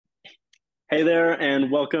Hey there,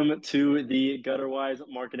 and welcome to the Gutterwise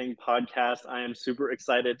Marketing Podcast. I am super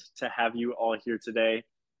excited to have you all here today.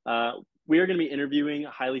 We are going to be interviewing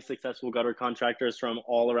highly successful gutter contractors from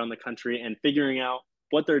all around the country and figuring out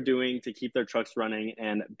what they're doing to keep their trucks running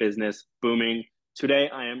and business booming. Today,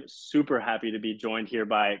 I am super happy to be joined here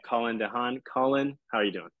by Colin DeHaan. Colin, how are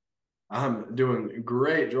you doing? I'm doing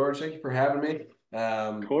great, George. Thank you for having me.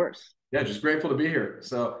 Of course. Yeah, just grateful to be here.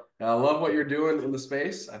 So I love what you're doing in the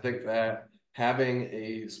space. I think that having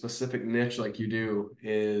a specific niche like you do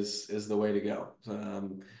is the way to go.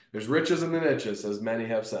 There's riches in the niches, as many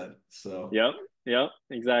have said. So Yep, yep,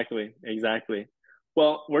 exactly.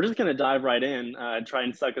 Well, we're just gonna dive right in, try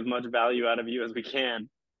and suck as much value out of you as we can.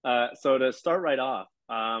 So to start right off,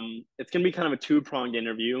 it's gonna be kind of a two-pronged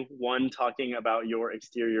interview. One talking about your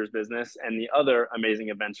exteriors business, and the other amazing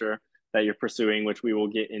adventure that you're pursuing, which we will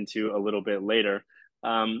get into a little bit later.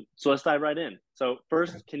 So let's dive right in. So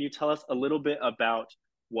first, can you tell us a little bit about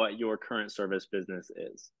what your current service business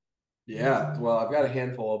is? yeah, well, I've got a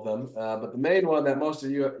handful of them, but the main one that most of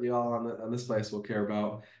y'all on this place will care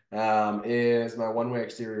about is my one-way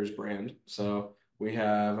exteriors brand. So we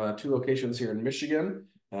have two locations here in Michigan,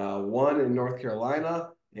 one in North Carolina,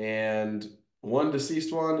 and one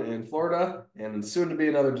deceased one in Florida, and soon to be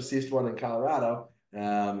another deceased one in Colorado.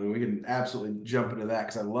 And we can absolutely jump into that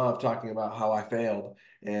because I love talking about how I failed,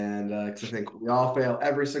 and because I think we all fail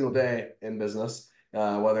every single day in business,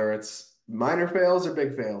 whether it's minor fails or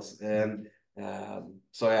big fails. And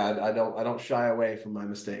so yeah, I don't shy away from my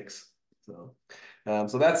mistakes. So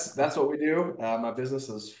that's what we do. My business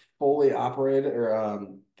is fully operated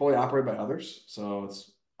by others. So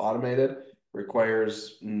it's automated,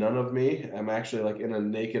 requires none of me. I'm actually like in a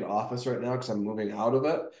naked office right now because I'm moving out of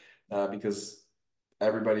it because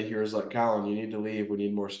everybody here is like, Colin, you need to leave. We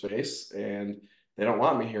need more space. And they don't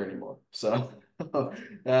want me here anymore. So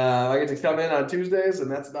I get to come in on Tuesdays, and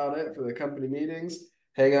that's about it for the company meetings.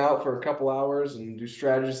 Hang out for a couple hours and do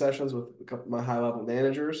strategy sessions with a couple of my high level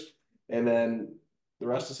managers, and then the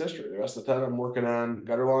rest is history. The rest of the time, I'm working on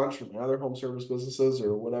gutter launch for my other home service businesses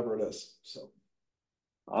or whatever it is. So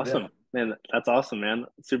yeah, Awesome, man. That's awesome, man.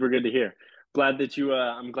 Super good to hear. Glad that you.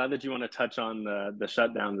 I'm glad that you want to touch on the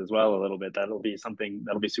shutdowns as well a little bit. That'll be something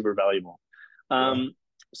that'll be super valuable. yeah.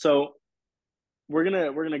 So we're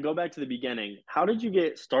gonna go back to the beginning. How did you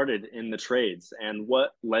get started in the trades, and what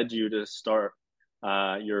led you to start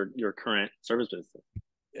your current service business?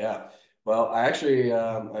 Yeah. Well, I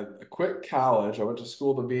quit college. I went to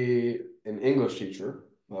school to be an English teacher.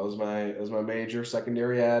 That was my major,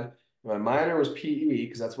 secondary ed. My minor was PE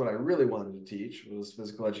because that's what I really wanted to teach was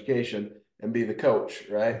physical education and be the coach,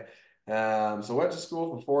 right? So I went to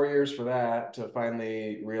school for 4 years for that to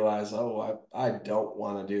finally realize, oh, I don't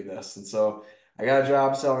want to do this. And so I got a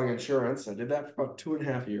job selling insurance. I did that for about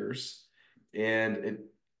 2.5 years, and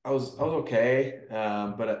I was okay,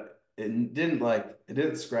 but it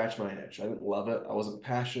didn't scratch my itch. I didn't love it. I wasn't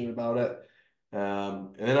passionate about it.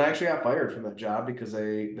 And then I actually got fired from that job because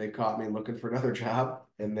they caught me looking for another job,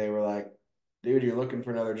 and they were like, "Dude, you're looking for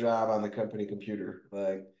another job on the company computer.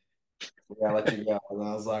 Like, we gotta let you go." And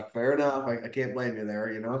I was like, "Fair enough. I can't blame you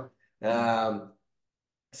there, you know."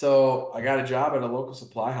 So I got a job at a local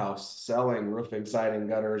supply house selling roofing, siding,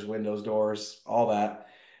 gutters, windows, doors, all that.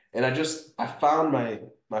 And I found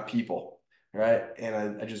my people, right?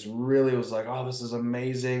 And I just really was like, oh, this is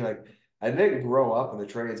amazing. Like I didn't grow up in the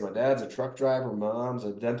trades. My dad's a truck driver, mom's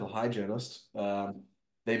a dental hygienist.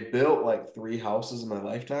 They built like three houses in my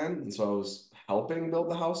lifetime, and so I was helping build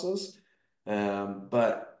the houses.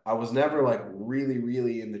 But I was never like really,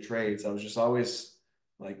 really in the trades. I was just always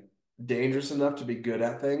like dangerous enough to be good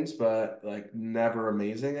at things, but like never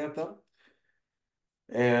amazing at them.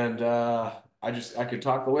 And I could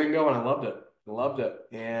talk the lingo and I loved it. I loved it.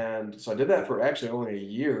 And so I did that for actually only a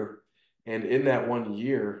year. And in that 1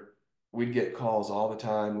 year, we'd get calls all the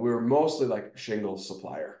time. We were mostly like shingle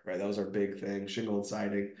supplier, right? That was our big thing, shingle and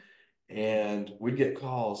siding. And we'd get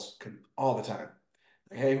calls all the time.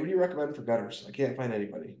 Like, hey, who do you recommend for gutters? I can't find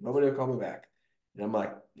anybody. Nobody will call me back. And I'm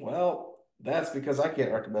like, well, that's because I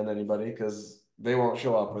can't recommend anybody because they won't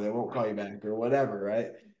show up or they won't call you back or whatever,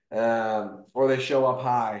 right? Or they show up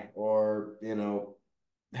high or,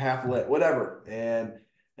 half lit, whatever. And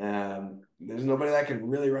there's nobody that I can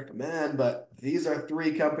really recommend, but these are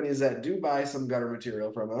three companies that do buy some gutter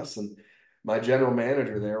material from us. And my general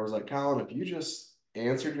manager there was like, Colin, if you just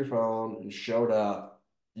answered your phone and showed up,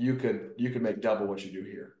 you could make double what you do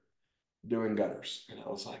here doing gutters. And I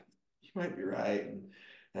was like, you might be right.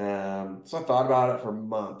 And so I thought about it for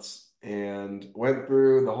months and went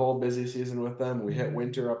through the whole busy season with them. We hit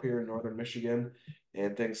winter up here in northern Michigan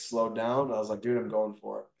and things slowed down. I was like, dude, I'm going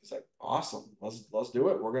for it. He's like, awesome. Let's do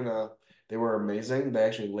it. They were amazing. They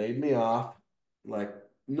actually laid me off like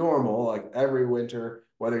normal, like every winter,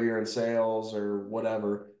 whether you're in sales or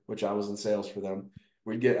whatever, which I was in sales for them.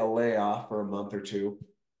 We'd get a layoff for a month or two.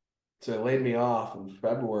 So they laid me off in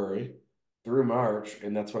February through March,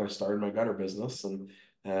 and that's when I started my gutter business. And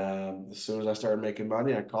as soon as I started making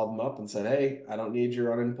money, I called them up and said, "Hey, I don't need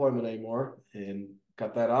your unemployment anymore," and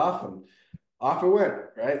cut that off, and off it went.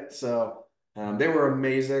 Right. So they were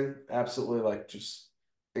amazing, absolutely like just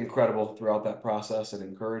incredible throughout that process and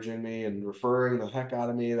encouraging me and referring the heck out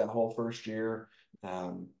of me that whole first year.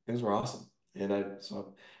 Things were awesome. And I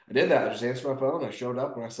did that. I just answered my phone. I showed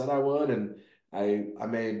up when I said I would, and I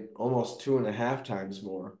made almost 2.5 times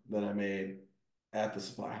more than I made at the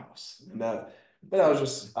supply house. But I was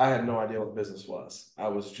just I had no idea what business was. I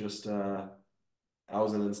was an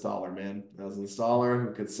installer, man. I was an installer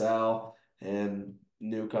who could sell and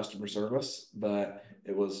knew customer service, but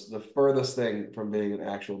it was the furthest thing from being an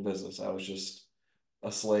actual business. I was just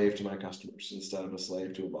a slave to my customers instead of a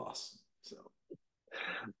slave to a boss. So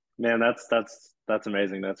Man, that's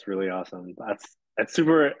amazing. That's really awesome. That's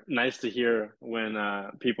super nice to hear when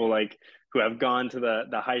people like who have gone to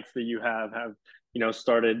the heights that you have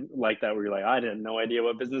started like that, where you're like, I didn't no idea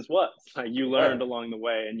what business was. Like you learned right. along the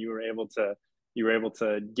way, and you were able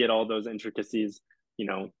to get all those intricacies, you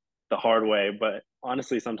know, the hard way. But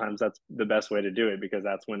honestly, sometimes that's the best way to do it, because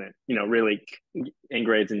that's when it really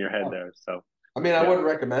ingrades in your head there. So I mean, I yeah, wouldn't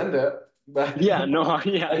recommend it, but yeah, no,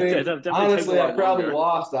 yeah, I it mean, definitely takes a honestly, I lot probably longer.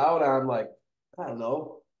 lost out on like, I don't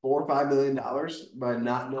know, $4 or $5 million by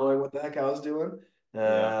not knowing what the heck I was doing. Yeah,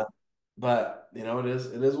 Uh, but it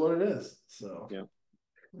is what it is. So yeah.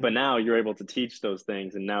 yeah. But now you're able to teach those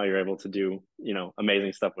things, and now you're able to do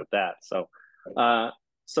amazing stuff with that. Uh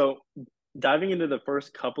so diving into the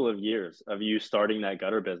first couple of years of you starting that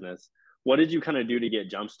gutter business, what did you kind of do to get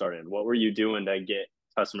jump started? What were you doing to get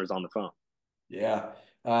customers on the phone? Yeah.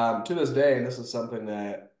 To this day, and this is something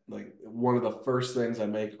that like one of the first things I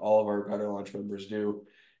make all of our Gutter Launch members do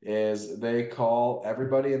is they call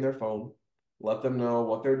everybody in their phone, let them know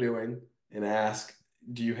what they're doing, and ask,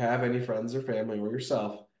 do you have any friends or family or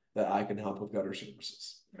yourself that I can help with gutter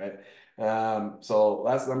services? Right. So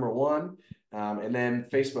that's number one. And then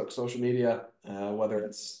Facebook, social media, whether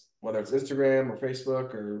it's Instagram or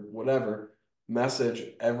Facebook or whatever, message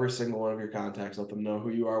every single one of your contacts, let them know who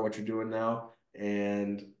you are, what you're doing now,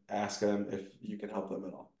 and ask them if you can help them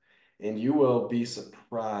at all. And you will be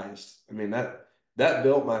surprised. I mean, that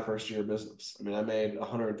built my first year of business. I mean, I made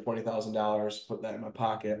 $120,000, put that in my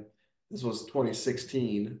pocket. This was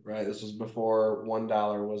 2016, right? This was before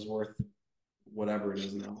 $1 was worth whatever it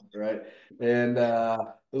is now, right? And this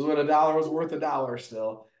was when a dollar was worth a dollar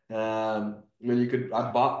still. I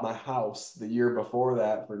bought my house the year before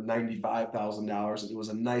that for $95,000, and it was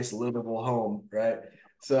a nice livable home, right?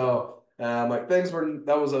 So like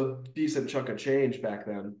that was a decent chunk of change back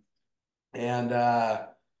then. And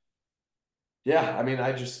yeah, I mean,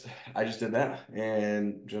 I just did that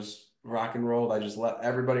and just rock and rolled. I just let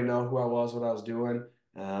everybody know who I was, what I was doing,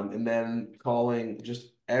 and then calling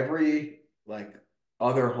just every like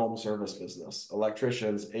other home service business,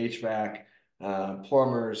 electricians, HVAC,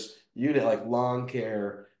 plumbers, unit like lawn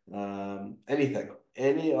care, anything,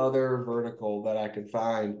 any other vertical that I could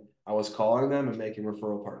find. I was calling them and making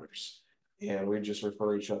referral partners, and we just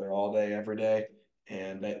refer each other all day, every day.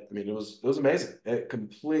 And I mean, it was amazing. It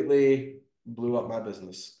completely blew up my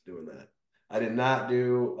business doing that. I did not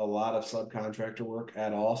do a lot of subcontractor work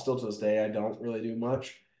at all. Still to this day, I don't really do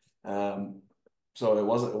much. Um, so it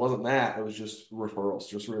wasn't that. It was just referrals,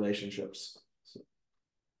 just relationships. So,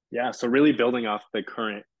 Yeah, so really building off the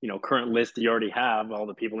current list that you already have, all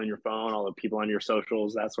the people in your phone, all the people on your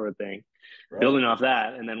socials, that sort of thing. right. Building off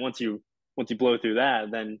that, and then once you blow through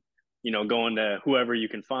that, then going to whoever you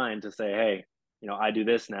can find to say, hey, I do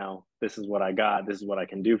this now. This is what I got. This is what I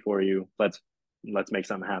can do for you. Let's make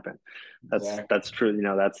something happen. Exactly. That's true.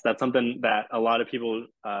 That's something that a lot of people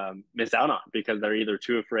miss out on, because they're either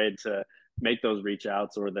too afraid to make those reach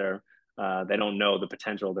outs, or they don't know the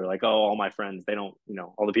potential. They're like, oh, all my friends, they don't,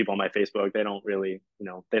 all the people on my Facebook, they don't really,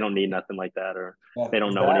 they don't need nothing like that, or Yeah. they don't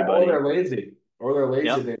It's know that, or anybody. they're lazy, or they're lazy.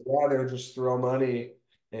 Yep. They'd rather just throw money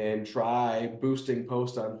and try boosting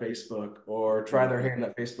posts on Facebook, or try their Mm-hmm. hand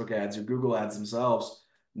at Facebook ads or Google ads themselves,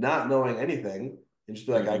 not knowing anything, and just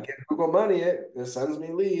be like, I Mm-hmm. get Google money, it sends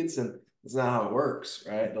me leads, and it's not how it works,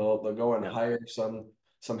 right? They'll go and Yeah. hire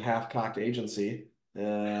some half-cocked agency,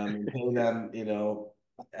 and pay them,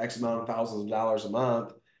 X amount of thousands of dollars a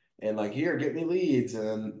month, and like, here, get me leads.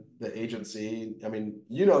 And the agency, I mean,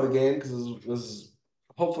 you know the game, because this is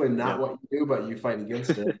hopefully not Yeah. what you do, but you fight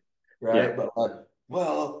against it, Yeah. right? But like,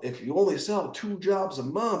 well, if you only sell 2 jobs a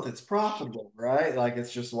month, it's profitable, right? Like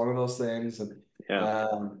it's just one of those things. And Yeah.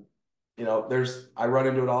 um, I run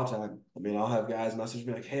into it all the time. I mean, I'll have guys message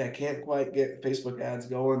me like, "Hey, I can't quite get Facebook ads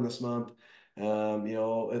going this month.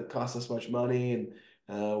 It costs this much money,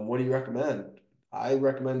 and what do you recommend?" I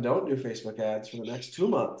recommend don't do Facebook ads for the next 2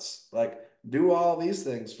 months. Like, do all these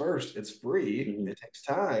things first. It's free. Hmm. It takes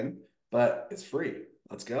time, but it's free.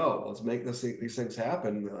 Let's go. Let's make these things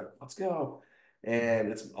happen. And they're like, let's go.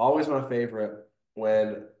 And it's always my favorite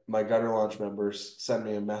when my gutter launch members send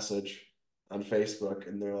me a message on Facebook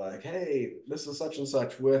and they're like, "Hey, this is such and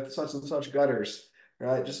such with such and such gutters,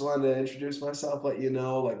 right? Just wanted to introduce myself, let you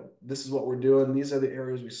know, like, this is what we're doing. These are the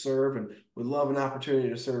areas we serve, and we'd love an opportunity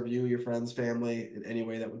to serve you, your friends, family in any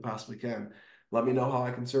way that we possibly can. Let me know how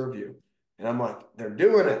I can serve you." And I'm like, they're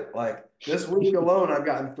doing it. Like this week alone, I've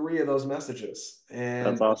gotten 3 of those messages, That's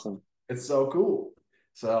and awesome. it's so cool.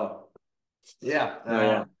 So yeah, No, yeah.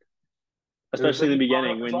 there's Especially there's in the a lot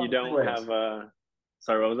of, beginning there's a when lot you of free don't ways. have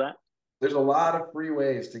sorry, what was that? There's a lot of free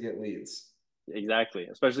ways to get leads. Exactly.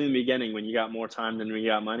 Especially in the beginning when you got more time than we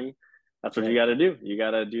got money. That's what you Right. got to do. You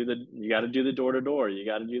got to do the door to door. You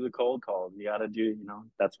got to do the cold calls. You got to do,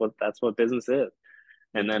 that's what business is.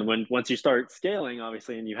 And Big then time. once you start scaling,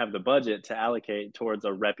 obviously, and you have the budget to allocate towards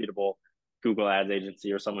a reputable Google Ads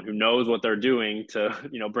agency or someone who knows what they're doing to,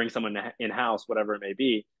 bring someone in house, whatever it may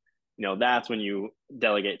be, that's when you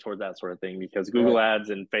delegate towards that sort of thing because Google Right. Ads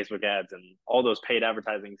and Facebook Ads and all those paid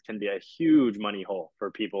advertisings can be a huge money hole for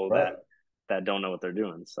people Right. that don't know what they're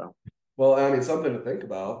doing. So Well, I mean, something to think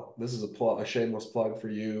about. This is a shameless plug for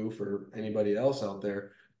you, for anybody else out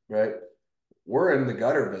there, right? We're in the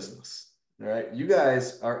gutter business, all right? You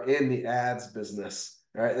guys are in the ads business,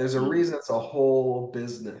 all right? There's a mm. reason it's a whole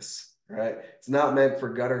business, right? It's not meant for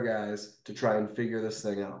gutter guys to try and figure this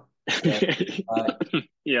thing out, okay? Uh,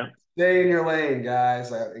 Yeah. Stay in your lane,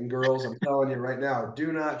 guys and girls. I'm telling you right now,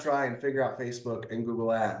 do not try and figure out Facebook and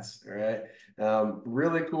Google Ads. All right.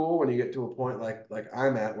 Really cool when you get to a point like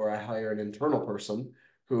I'm at where I hire an internal person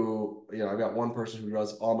who, I've got one person who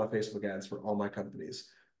does all my Facebook ads for all my companies,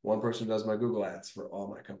 one person who does my Google ads for all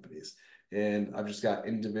my companies, and I've just got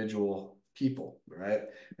individual people, right?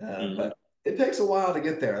 Mm. But it takes a while to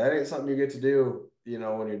get there. That ain't something you get to do,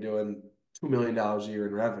 when you're doing $2 million a year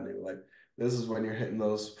in revenue. Like this is when you're hitting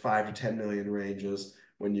those 5 to 10 million ranges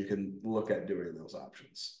when you can look at doing those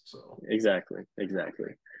options. So, Exactly, exactly.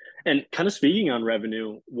 And kind of speaking on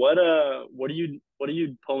revenue, what are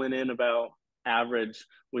you pulling in about average,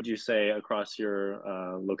 would you say, across your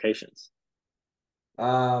locations?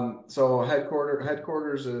 so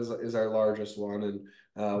headquarters is our largest one,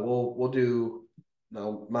 and we'll do.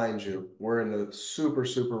 Now, mind you, we're in a super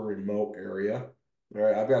remote area. All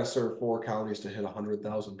right, I've got to serve 4 counties to hit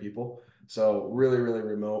 100,000 people, so really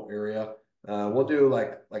remote area. We'll do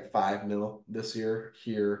like 5 mil this year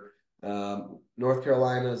here. North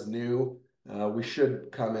Carolina is new. We should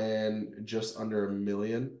come in just under 1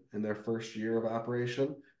 million in their first year of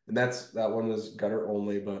operation, and that one is gutter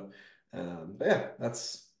only, but yeah,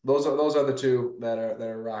 those are the two that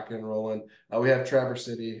are rocking and rolling. We have Traverse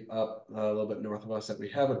City up a little bit north of us that we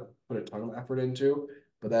haven't put a ton of effort into,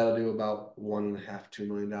 but that'll do about 1.5, $2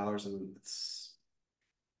 million, and it's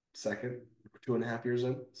second 2.5 years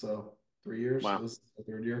in, so 3 years. Wow. This is the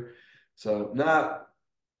third year. So not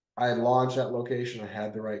I launched that location. I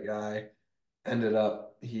had the right guy. Ended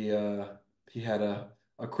up he had a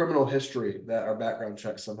criminal history that our background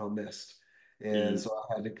check somehow missed. And Mm. so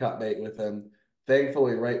I had to cut bait with him.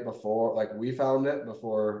 Thankfully, right before like we found it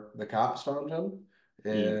before the cops found him.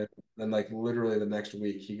 Mm. And then like literally the next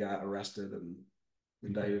week he got arrested and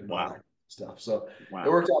indicted and all Wow. that stuff. So it Wow.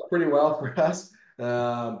 worked out pretty well for us.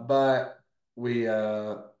 But we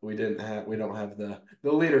don't have the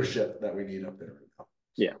leadership that we need up there right now.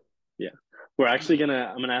 Yeah. So Yeah. I'm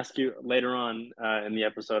gonna ask you later on in the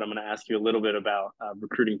episode, I'm gonna ask you a little bit about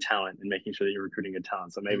recruiting talent and making sure that you're recruiting good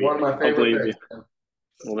talent. So it's maybe, one of my favorite hopefully, things.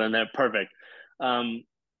 well, then that perfect. Um,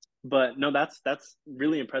 but no, that's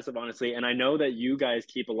really impressive, honestly. And I know that you guys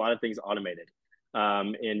keep a lot of things automated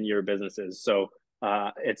in your businesses. So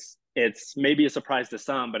it's maybe a surprise to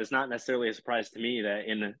some, but it's not necessarily a surprise to me that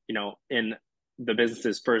in the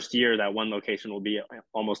business's first year, that one location will be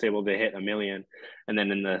almost able to hit 1 million, and then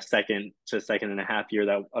in the second and a half year,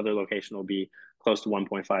 that other location will be close to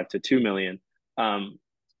 1.5 to 2 million. Um,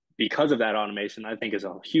 because of that automation, I think is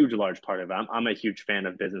a huge, large part of it. I'm a huge fan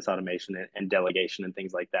of business automation and delegation and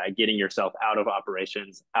things like that, getting yourself out of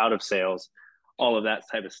operations, out of sales, all of that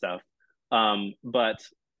type of stuff. But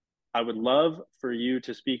I would love for you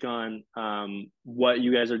to speak on what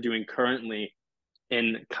you guys are doing currently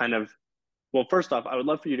in kind of Well, first off, I would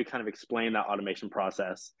love for you to kind of explain that automation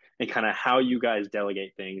process and kind of how you guys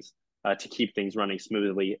delegate things to keep things running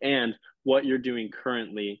smoothly and what you're doing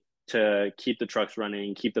currently to keep the trucks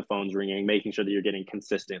running, keep the phones ringing, making sure that you're getting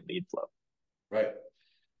consistent lead flow. Right.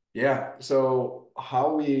 Yeah. So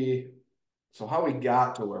how we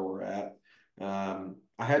got to where we're at,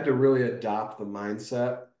 I had to really adopt the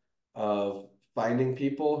mindset of finding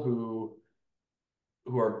people who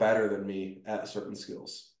are better than me at certain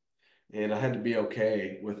skills. And I had to be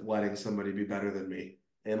okay with letting somebody be better than me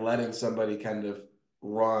and letting somebody kind of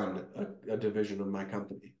run a division of my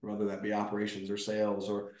company, whether that be operations or sales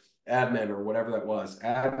or admin or whatever that was.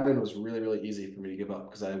 Admin was really, really easy for me to give up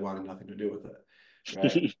because I wanted nothing to do with it.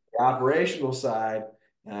 Right. The operational side,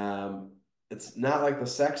 um, it's not like the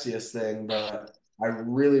sexiest thing, but I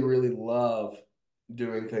really, really love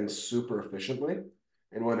doing things super efficiently.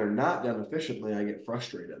 And when they're not done efficiently, I get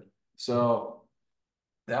frustrated. So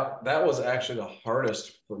that was actually the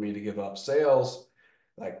hardest for me to give up. Sales,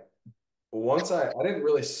 like once I didn't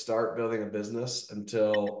really start building a business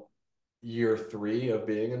until year 3 of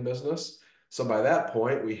being in business. So by that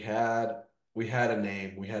point, we had a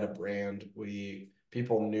name, we had a brand, we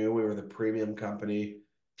people knew we were the premium company,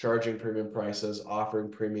 charging premium prices, offering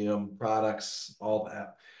premium products, all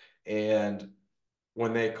that. And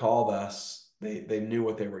when they called us, they knew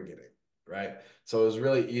what they were getting, right? So it was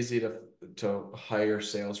really easy to hire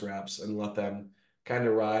sales reps and let them kind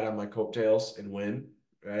of ride on my coattails and win,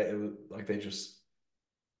 right? It was like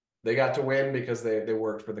they got to win because they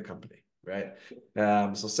worked for the company, right?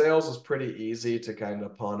 So sales was pretty easy to kind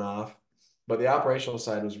of pawn off, but the operational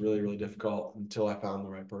side was really, really difficult until I found the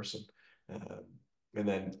right person. Um, and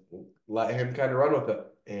then let him kind of run with it.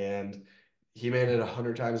 And he made it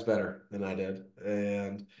 100 times better than I did,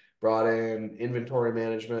 and brought in inventory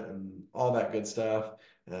management and all that good stuff.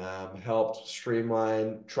 Helped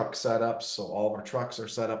streamline truck setups, so all of our trucks are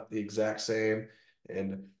set up the exact same.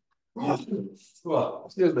 And well,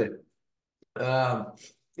 excuse me. Um,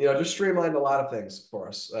 just streamlined a lot of things for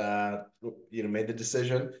us. Made the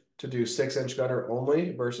decision to do 6-inch gutter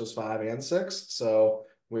only versus 5 and 6. So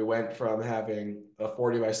we went from having a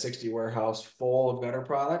 40 by 60 warehouse full of gutter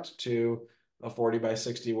product to a 40 by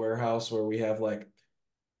 60 warehouse where we have like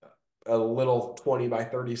a little 20 by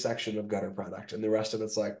 30 section of gutter product, and the rest of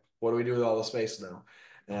it's like, what do we do with all the space now?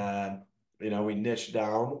 And we niche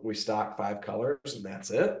down, we stock 5 colors, and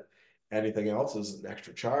that's it. Anything else is an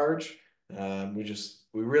extra charge.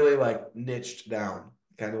 We really like niched down,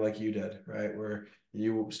 kind of like you did, right? Where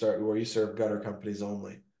you serve gutter companies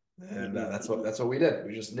only. And Mhm. that's what we did.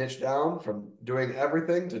 We just niched down from doing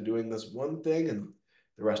everything to doing this one thing, and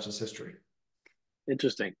the rest is history.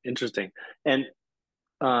 Interesting, interesting. And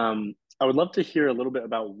I would love to hear a little bit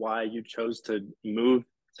about why you chose to move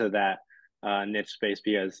to that niche space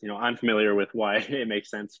because I'm familiar with why it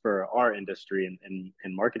makes sense for our industry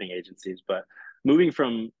and marketing agencies, but moving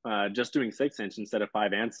from just doing 6-inch instead of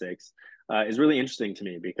 5 and 6 is really interesting to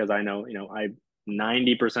me because I know I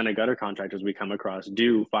 90% of gutter contractors we come across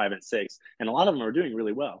do 5 and 6, and a lot of them are doing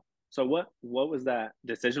really well. So what was that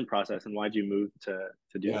decision process, and why did you move to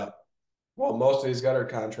do Yeah. that? Well, most of these gutter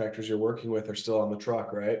contractors you're working with are still on the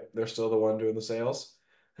truck, right? They're still the one doing the sales.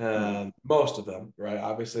 Mhm. Most of them, right?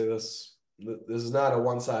 Obviously, this is not a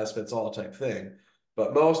one size fits all type thing,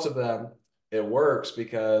 but most of them it works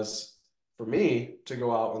because for me to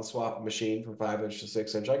go out and swap a machine from 5-inch to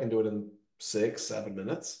 6-inch, I can do it in 6, 7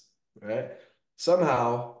 minutes, right?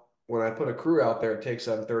 Somehow, when I put a crew out there, it takes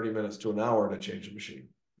them 30 minutes to an hour to change a machine,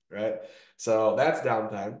 right? So that's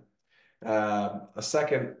downtime. A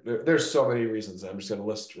second, there's so many reasons. I'm just going to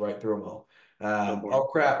list right through them all. Go for it. Oh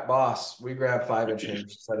crap, boss, we grab 5-inch hangers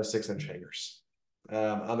instead of 6-inch hangers.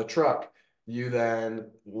 On the truck,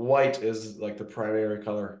 white is like the primary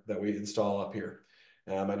color that we install up here.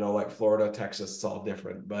 I know like Florida, Texas, it's all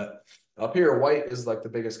different, but up here, white is like the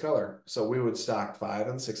biggest color. So we would stock 5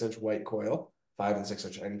 and 6-inch white coil, 5 and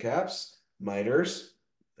 6-inch end caps, miters,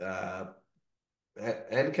 uh,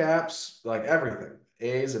 end caps, like everything.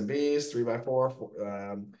 A's and B's,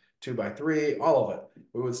 3x4, 2x3, all of it.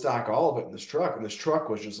 We would stock all of it in this truck, and this truck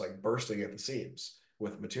was just like bursting at the seams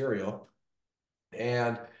with material.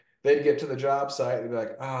 And they'd get to the job site and be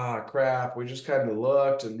like, ah, crap, we just kind of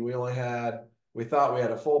looked and we thought we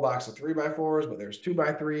had a full box of 3x4s, but there's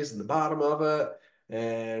 2x3s in the bottom of it,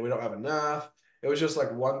 and we don't have enough. It was just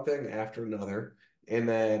like one thing after another. And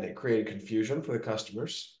then it created confusion for the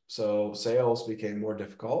customers. So sales became more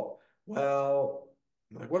difficult. Well,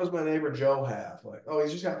 like, what does my neighbor Joe have? Like, oh,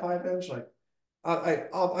 he's just got 5-inch. Like,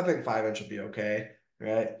 I think 5-inch would be okay,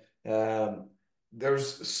 right?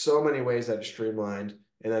 There's so many ways that it's streamlined,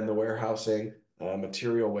 and then the warehousing.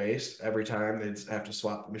 material waste every time they'd have to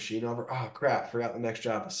swap the machine over. Oh crap, forgot the next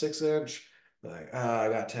job, a 6 inch. Like, I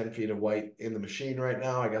got 10 feet of white in the machine right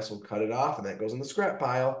now. I guess we'll cut it off, and that goes in the scrap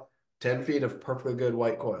pile. 10 feet of perfectly good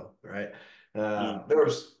white coil, right? Mm. There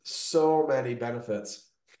was so many benefits.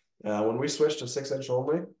 When we switched to 6 inch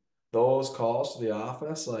only, those calls to the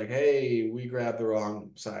office, like, hey, we grabbed the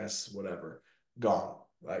wrong size, whatever, gone,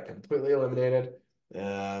 like completely eliminated.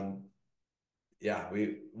 Um, yeah,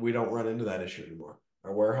 we don't run into that issue anymore.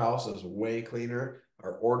 Our warehouse is way cleaner.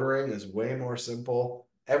 Our ordering is way more simple.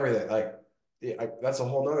 Everything, like, yeah, that's a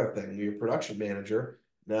whole nother thing. Your production manager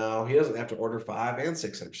now, he doesn't have to order 5 and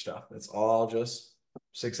 6 inch stuff. It's all just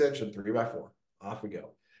 6 inch and 3x4. Off we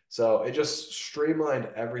go. So it just streamlined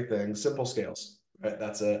everything. Simple scales, right?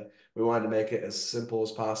 That's it. We wanted to make it as simple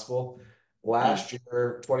as possible. Mm. Last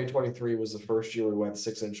year, 2023 was the first year we went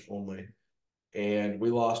 6 inch only, and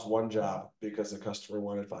we lost one job because the customer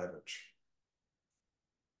wanted 5 inch.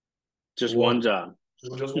 Just One, one job.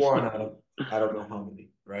 just one out of I don't know how many,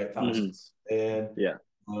 right? Hmm. Thousands, and Yeah.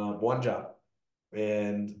 one job,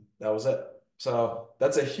 and that was it. So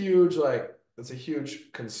that's a huge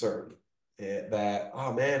concern. That,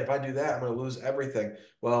 oh man, if I do that, I'm going to lose everything.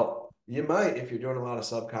 Well, you might if you're doing a lot of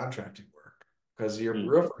subcontracting work, because your Mm.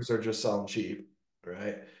 roofers are just selling cheap,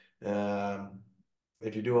 right? Um,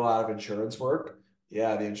 if you do a lot of insurance work,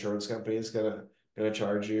 yeah, the insurance company is gonna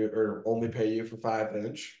charge you or only pay you for 5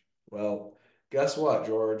 inch. Well, guess what,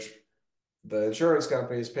 George? The insurance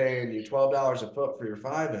company is paying you $12 a foot for your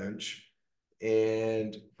 5 inch,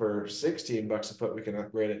 and for 16 bucks a foot, we can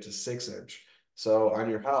upgrade it to 6 inch. So on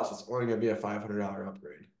your house, it's only gonna be a $500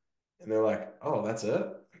 upgrade. And they're like, "Oh, that's it?"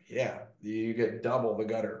 Like, yeah, you get double the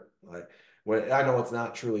gutter. Like, when I know it's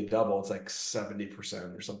not truly double, it's like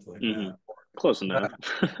 70% or something like Hmm. that. Close enough.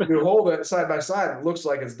 When you hold it side by side, it looks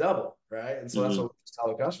like it's double, right? And so that's Hmm. what we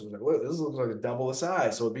tell the customers, like, look, this looks like it's double the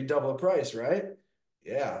size, so it'd be double the price, right?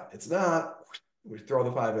 Yeah, it's not. We throw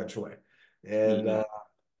the 5 inch away, and Hmm.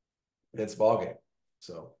 it's ball game.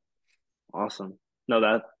 So Awesome.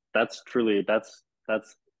 No, that's truly that's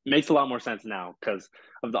makes a lot more sense now because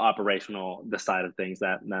of the operational the side of things.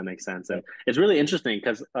 That makes sense, yeah, and it's really interesting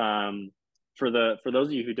because for those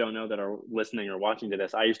of you who don't know that are listening or watching to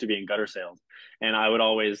this, I used to be in gutter sales, and I would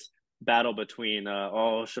always battle between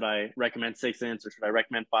oh, should I recommend 6 inch or should I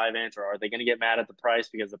recommend 5 inch, or are they going to get mad at the price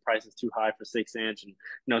because the price is too high for 6 inch,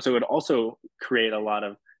 and so it would also create a lot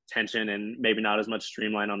of tension and maybe not as much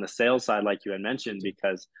streamline on the sales side like you had mentioned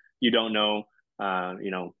because you don't know,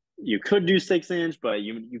 you could do 6 inch, but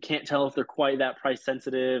you can't tell if they're quite that price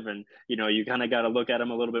sensitive, and you kind of got to look at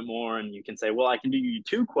them a little bit more, and you can say, well, I can do you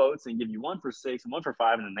two quotes and give you one for 6 and one for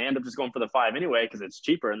 5, and then they end up just going for the 5 anyway because it's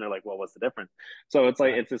cheaper, and they're like, well, what's the difference? So it's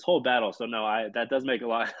like it's this whole battle. So no, I that does make a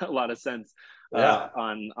lot a lot of sense yeah.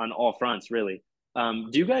 on all fronts, really. Do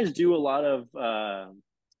you guys do a lot of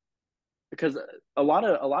because a lot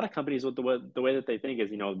of companies with the way that they think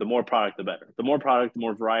is the more product the better, the more product, the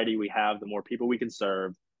more variety we have, the more people we can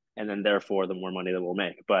serve, and then therefore the more money that we'll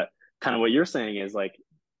make. But kind of what you're saying is like,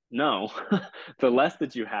 no, the less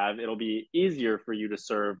that you have, it'll be easier for you to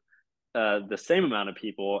serve the same amount of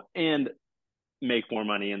people and make more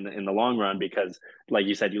money in the long run because like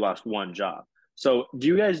you said, you lost one job. So do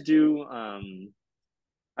you guys do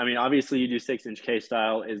I mean, obviously you do 6 inch K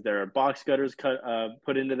style. Is there box gutters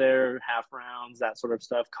put into there, half rounds, that sort of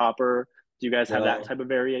stuff, copper? Do you guys have that No, type of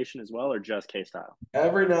variation as well, or just K style?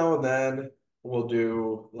 every now and then we'll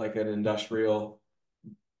do like an industrial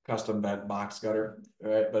custom bent box gutter,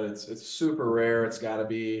 right? But it's super rare. It's got to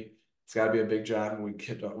be a big job, and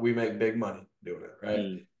we make big money doing it, right?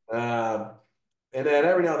 Mm, Um, and then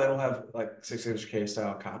every now and then we'll have like 6 inch K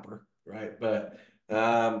style copper, right? But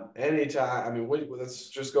anytime, I mean, this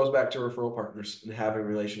just goes back to referral partners and having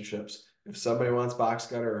relationships. If somebody wants box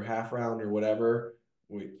cutter or half round or whatever,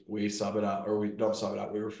 we sub it out, or we don't sub it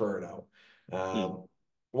out, we refer it out. mm,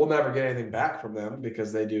 We'll never get anything back from them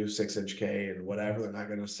because they do 6 inch K and whatever. They're not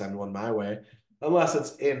going to send one my way unless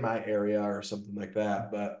it's in my area or something like that.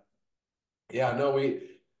 But yeah, no,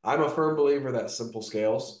 I'm a firm believer that simple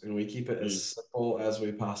scales, and we keep it mm, as simple as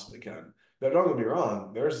we possibly can. But don't get me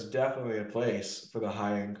wrong, there's definitely a place for the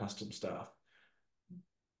high-end custom stuff,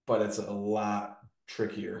 but it's a lot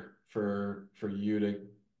trickier for you to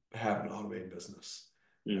have an automated business.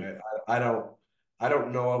 mm, Right? I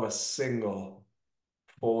don't know of a single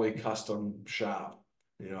fully custom shop.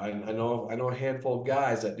 I know a handful of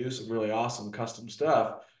guys that do some really awesome custom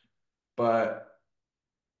stuff, but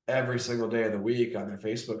every single day of the week on their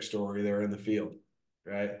Facebook story, they're in the field,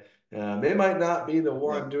 right? They might not be the yeah.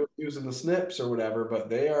 one using the snips or whatever, but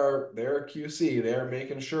they're a QC. They're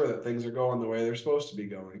making sure that things are going the way they're supposed to be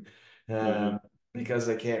going. Hmm. because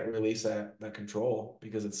they can't release that control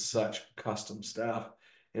because it's such custom stuff.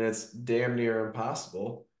 And it's damn near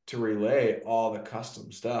impossible to relay all the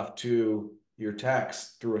custom stuff to your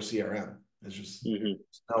text through a CRM. It's just Hmm.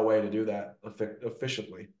 no way to do that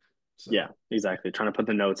efficiently. Yeah, So, exactly. Trying to put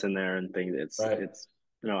the notes in there and things. right. It's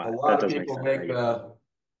no, A that lot of does make people sense. I make get that.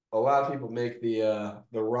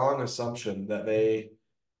 the wrong assumption that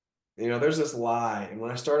there's this lie. And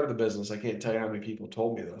when I started the business, I can't tell you how many people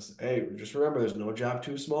told me this. Hey, just remember, there's no job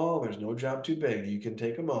too small, there's no job too big. You can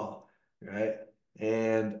take them all, right?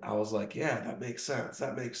 And I was like, yeah, that makes sense.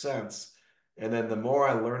 That makes sense. And then the more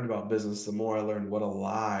I learned about business, the more I learned what a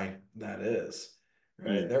lie that is,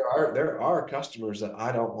 right? Mm, There are customers that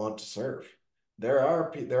I don't want to serve. There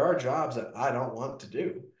are jobs that I don't want to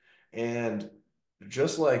do. And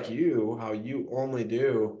just like you, how you only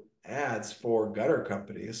do ads for gutter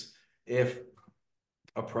companies, if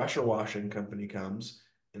a pressure washing company comes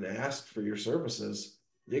and asks for your services,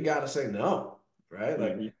 you got to say no, right?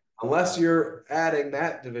 Like, hmm. unless you're adding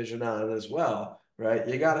that division on as well, right?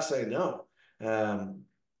 You got to say no. Um,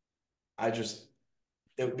 I just,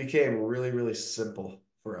 it became really, really simple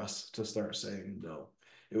for us to start saying no. Mm,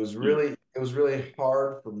 It was really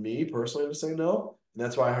hard for me personally to say no. And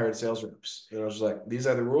that's why I hired sales reps. And I was just like, these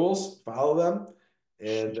are the rules, follow them.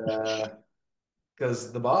 And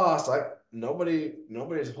because the boss,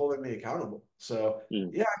 nobody's holding me accountable. So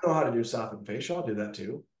mm, yeah, I know how to do soft and facial. I'll do that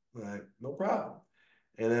too. Like, no problem.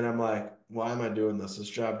 And then I'm like, why am I doing this? This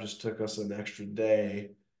job just took us an extra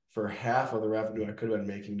day for half of the revenue I could have been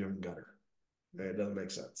making doing gutter. It doesn't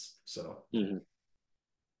make sense. So hmm.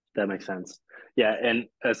 That makes sense. Yeah, and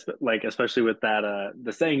like especially with that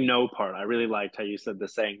the saying no part, I really liked how you said the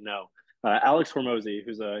saying no. Alex Hormozy,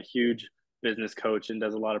 who's a huge business coach and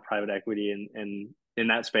does a lot of private equity and in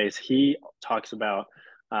that space, he talks about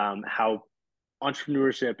how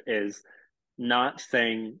entrepreneurship is not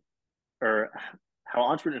saying or how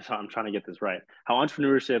entrepreneurship, I'm trying to get this right, how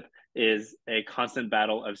entrepreneurship is a constant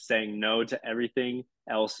battle of saying no to everything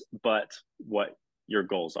else but what your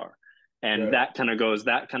goals are. And right, that kind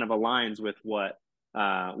of aligns with what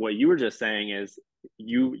you were just saying is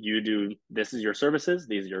you do, this is your services,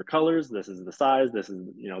 these are your colors, this is the size, this is,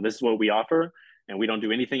 this is what we offer, and we don't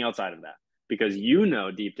do anything outside of that, because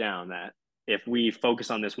deep down that if we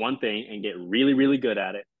focus on this one thing and get really really good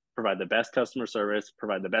at it, provide the best customer service,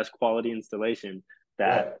 provide the best quality installation,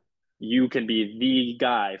 that right. you can be the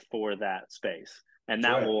guy for that space. And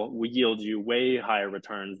That's that right. will yield you way higher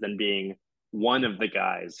returns than being one of the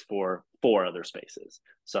guys for four other spaces.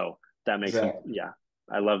 So that makes some, Exactly. yeah,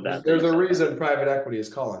 I love that There's you a said that. reason private equity is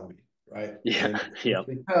calling me, right? Yeah. And it's Yep.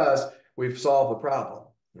 because we've solved the problem,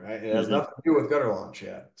 right? It has Mm-hmm. nothing to do with gutter launch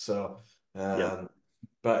yet. So, Yep.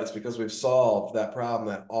 but it's because we've solved that problem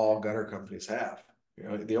that all gutter companies have.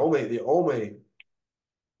 The only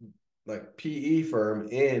like PE firm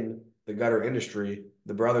in the gutter industry,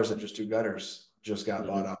 the brothers that just do gutters, just got Mm-hmm.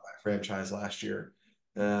 bought out by a franchise last year,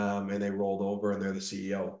 and they rolled over, and they're the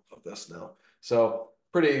CEO of this now. So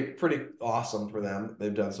pretty awesome for them.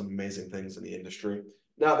 They've done some amazing things in the industry.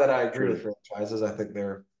 Not that I agree with True. franchises. I think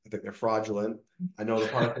they're fraudulent. I know the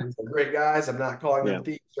Parkins are great guys. I'm not calling Yeah. them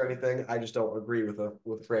thieves or anything. I just don't agree with the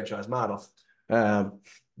franchise model.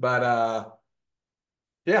 But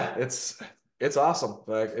yeah, it's awesome.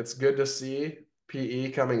 Like, it's good to see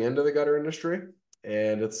PE coming into the gutter industry,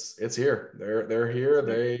 and it's here. They're here.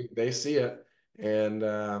 Yep. They see it,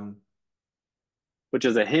 and Which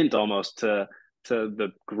is a hint almost to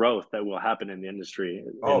the growth that will happen in the industry.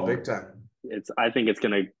 oh, And big time. I think it's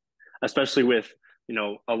going to, especially with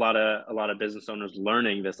a lot of business owners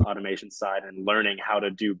learning this automation side and learning how to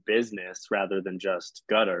do business rather than just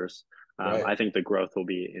gutters. Right, I think the growth will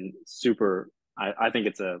be in super. I think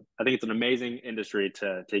it's an amazing industry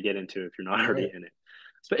to get into if you're not right. already in it,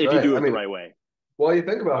 but That's if you right. do I it the mean, right way. well, you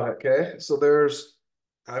think about it, okay? So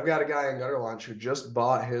I've got a guy in Gutter Launch who just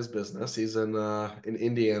bought his business. He's in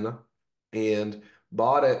Indiana, and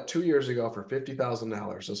bought it 2 years ago for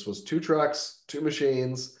 $50,000. This was two trucks, two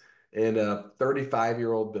machines, and a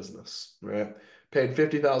 35-year-old business, right? Paid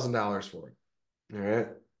 $50,000 for it. All right.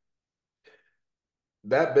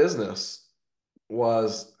 That business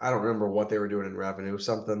was, I don't remember what they were doing in revenue,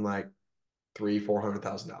 something like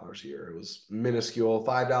 $400,000 a year. It was minuscule,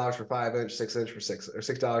 $5 for 5 inch, 6 inch for six, or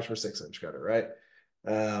 $6 for 6 inch gutter, right?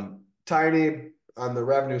 Tiny on the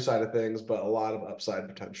revenue side of things, but a lot of upside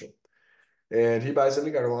potential. And he buys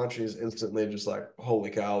into gutter launch. He's instantly just like, holy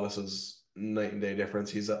cow, this is night and day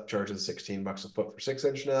difference. He's up charging $16 a foot for 6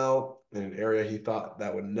 inch now in an area he thought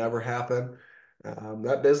that would never happen.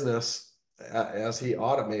 That business, as he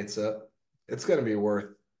automates it, it's going to be worth,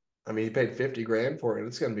 I mean, he paid 50 grand for it, and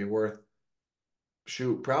it's going to be worth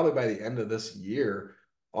shoot, probably by the end of this year,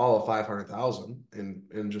 all of 500,000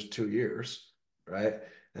 in just 2 years, right?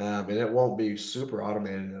 And it won't be super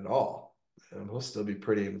automated at all. And he'll still be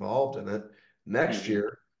pretty involved in it. Next Hmm.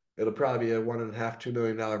 year, it'll probably be a 1.5, $2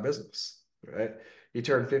 million business, right? You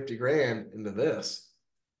turn 50 grand into this.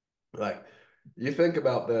 Like, you think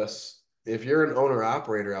about this, if you're an owner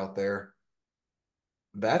operator out there,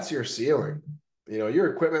 that's your ceiling. You know,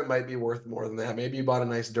 your equipment might be worth more than that. Maybe you bought a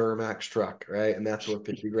nice Duramax truck, right? And that's worth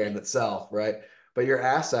 50 grand itself, right? But your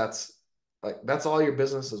assets, like that's all your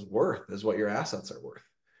business is worth, is what your assets are worth.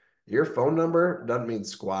 Your phone number doesn't mean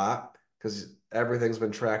squat because everything's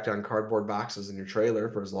been tracked on cardboard boxes in your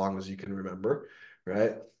trailer for as long as you can remember,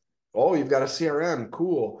 right? Oh, you've got a CRM,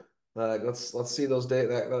 cool. Let's see those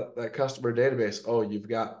data that customer database. Oh, you've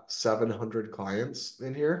got 700 clients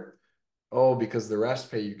in here. Oh, because the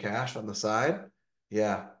rest pay you cash on the side?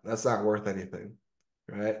 Yeah, that's not worth anything,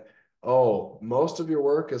 right? Oh, most of your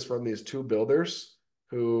work is from these two builders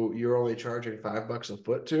who you're only charging $5 a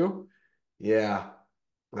foot to. Yeah,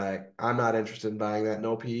 like I'm not interested in buying that.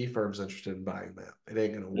 No PE firm's interested in buying that. It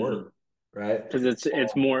ain't gonna Hmm. work, right? Because it's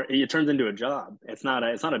Oh, more, it turns into a job. It's not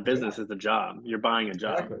a business, exactly, it's a job. You're buying a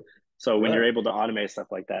job. exactly. So when you're Right. able to automate stuff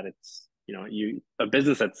like that, it's, you a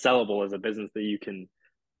business that's sellable is a business that you can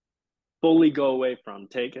fully go away from.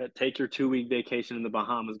 Take your 2 week vacation in the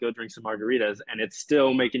Bahamas, go drink some margaritas, and it's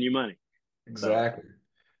still making you money. So Exactly.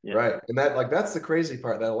 yeah. Right. And that's the crazy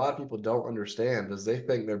part that a lot of people don't understand is they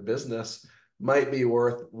think their business might be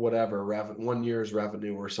worth whatever 1 year's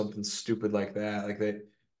revenue or something stupid like that. Like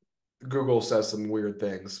Google says some weird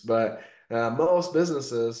things, but most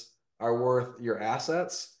businesses are worth your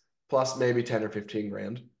assets plus maybe 10 or 15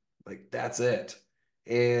 grand. Like that's it.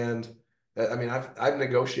 And I mean, I've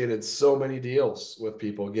negotiated so many deals with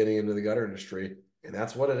people getting into the gutter industry, and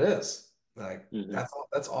that's what it is. Like Hmm.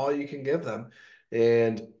 that's all you can give them.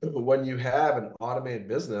 And when you have an automated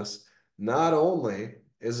business, not only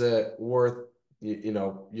is it worth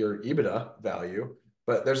your EBITDA value,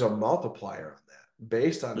 but there's a multiplier on that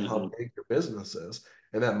based on how Hmm. big your business is.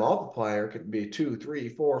 And that multiplier can be 2, 3,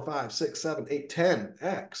 4, 5, 6, 7, 8,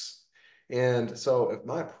 10x. And so if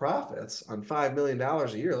my profits on $5 million a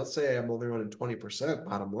year, let's say I'm only running 20%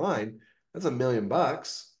 bottom line, that's $1 million,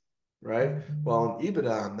 right? Well, an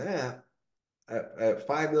EBITDA on that at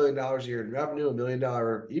 $5 million a year in revenue, $1 million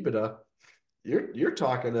EBITDA, you're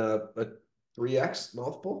talking a 3x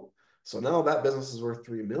multiple. So now that business is worth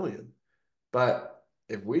 3 million. But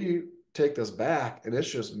if we take this back and it's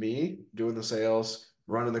just me doing the sales,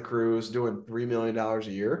 running the crews, doing $3 million a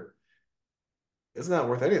year, it's not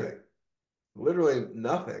worth anything. Literally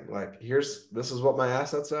nothing. Like this is what my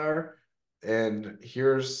assets are, and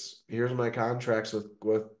here's my contracts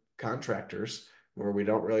with contractors where we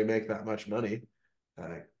don't really make that much money.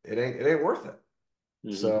 It ain't worth it.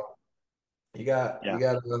 Hmm. So you got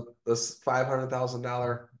this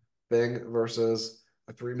 $500,000 thing versus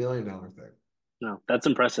a $3 million thing. No, that's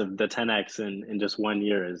impressive. The 10x in just 1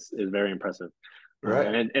 year is very impressive. Right.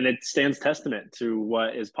 And it stands testament to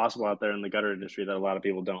what is possible out there in the gutter industry that a lot of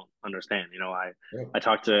people don't understand. Yep. I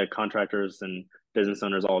talk to contractors and business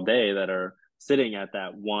owners all day that are sitting at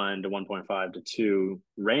that 1 to 1.5 to 2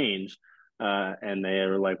 range, and they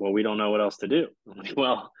are like, "Well, we don't know what else to do." I'm like,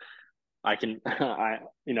 "Well, I can,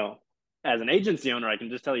 as an agency owner, I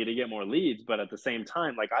can just tell you to get more leads, but at the same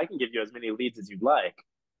time, like I can give you as many leads as you'd like,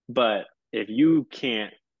 but if you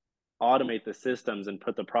can't automate the systems and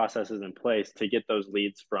put the processes in place to get those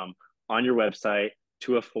leads from on your website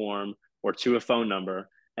to a form or to a phone number,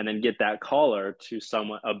 and then get that caller to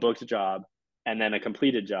someone, a booked job, and then a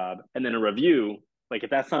completed job, and then a review. Like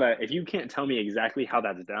if you can't tell me exactly how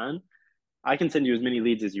that's done, I can send you as many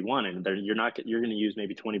leads as you want, and you're going to use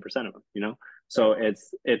maybe 20% of them. So Right.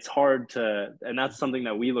 it's hard to, and that's something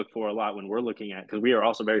that we look for a lot when we're looking at, because we are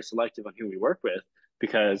also very selective on who we work with,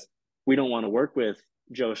 because we don't want to work with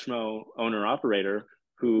Joe Schmo owner operator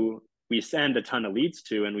who we send a ton of leads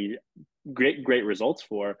to and we great results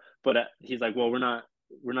for, but he's like, well, we're not,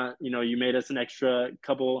 you made us an extra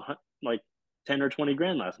couple like 10 or 20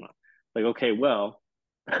 grand last month. Like, okay, well,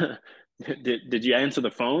 did you answer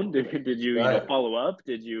the phone? Did you Right. follow up?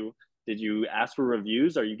 Did you ask for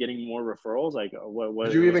reviews? Are you getting more referrals? Like Did you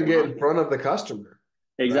what's even going get on in here? front of the customer?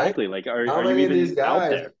 Right? Exactly. Like How are you many of these even out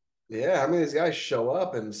guys, there? yeah, how many of these guys show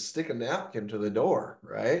up and stick a napkin to the door,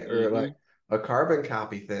 right? Or like Hmm. a carbon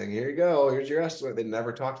copy thing. Here you go. Here's your estimate. They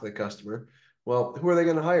never talk to the customer. Well, who are they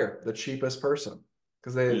going to hire? The cheapest person.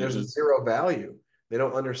 Because there's Hmm. zero value. They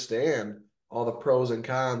don't understand all the pros and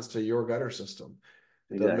cons to your gutter system.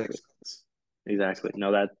 It doesn't make Exactly. sense. Exactly.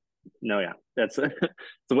 No, that No, yeah, that's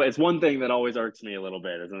it's one thing that always irks me a little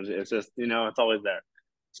bit. It's just it's always there.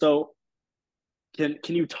 So can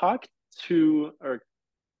you talk to or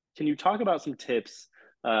can you talk about some tips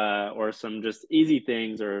or some just easy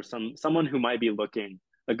things or someone who might be looking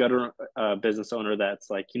a gutter business owner that's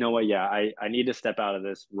like, you know what, yeah, I need to step out of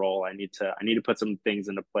this role. I need to put some things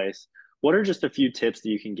into place. What are just a few tips that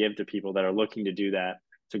you can give to people that are looking to do that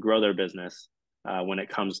to grow their business when it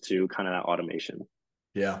comes to kind of that automation?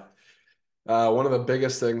 Yeah. One of the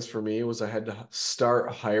biggest things for me was I had to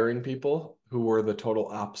start hiring people who were the total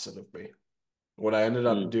opposite of me. What I ended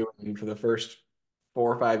up Mm, doing for the first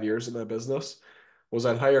 4 or 5 years of my business was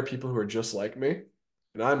I'd hire people who are just like me,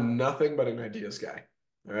 and I'm nothing but an ideas guy.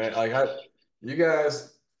 All right, you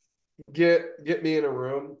guys get me in a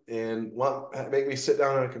room and make me sit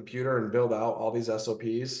down on a computer and build out all these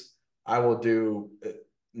SOPs. I will do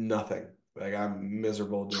nothing. Like I'm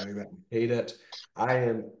miserable doing that. I hate it. I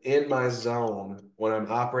am in my zone when I'm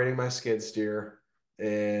operating my skid steer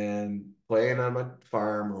and playing on my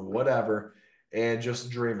farm or whatever and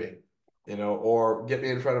just dreaming, or get me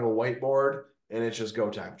in front of a whiteboard and it's just go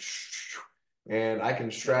time. And I can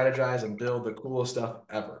strategize and build the coolest stuff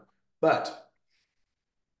ever. But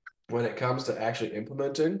when it comes to actually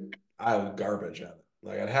implementing, I was garbage at it.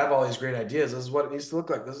 Like I'd have all these great ideas. This is what it needs to look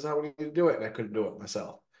like. This is how we need to do it. And I couldn't do it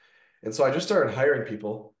myself. And so I just started hiring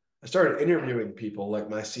people. I started interviewing people like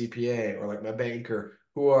my CPA or like my banker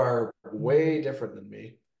who are way different than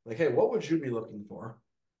me. Like, hey, what would you be looking for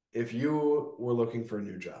if you were looking for a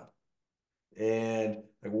new job? And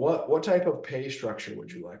like what type of pay structure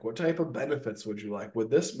would you like? What type of benefits would you like? Would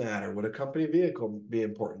this matter? Would a company vehicle be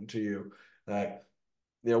important to you? Like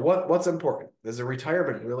what's important? Is a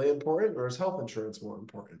retirement really important or is health insurance more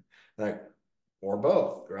important? Like, or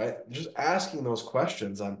both, right? Just asking those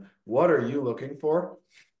questions on what are you looking for?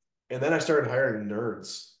 And then I started hiring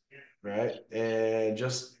nerds, right? And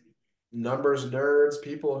just numbers nerds,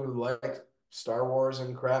 people who like Star Wars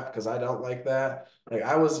and crap, because I don't like that. Like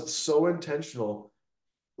I was so intentional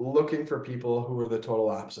looking for people who were the total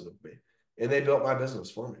opposite of me. And they built my business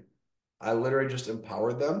for me. I literally just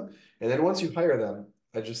empowered them. And then once you hire them,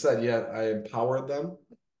 I just said, yeah, I empowered them.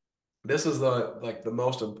 This is the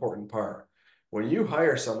most important part. When you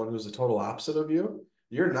hire someone who's the total opposite of you,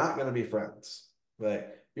 you're not going to be friends. Like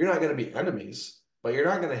you're not going to be enemies, but you're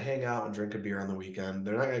not going to hang out and drink a beer on the weekend.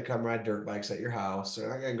 They're not going to come ride dirt bikes at your house. They're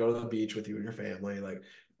not going to go to the beach with you and your family. Like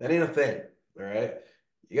that ain't a thing. All right.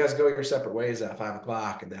 You guys go your separate ways at 5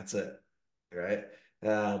 o'clock and that's it. Right.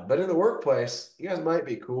 But in the workplace, you guys might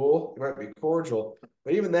be cool. You might be cordial,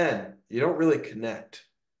 but even then, you don't really connect.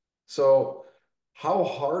 So, how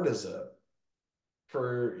hard is it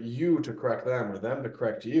for you to correct them or them to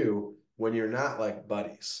correct you when you're not like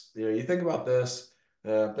buddies? You think about this,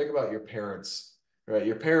 think about your parents, right?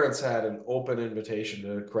 Your parents had an open invitation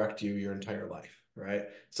to correct you your entire life, right?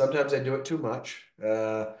 Sometimes they do it too much,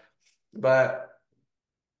 but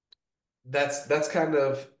that's kind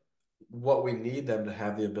of what we need them to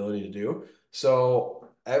have the ability to do. So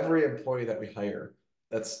every employee that we hire,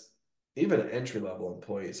 that's even entry level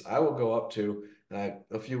employees, I will go up to.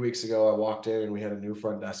 A few weeks ago, I walked in and we had a new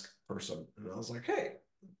front desk person, and I was like, "Hey,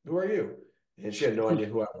 who are you?" And she had no idea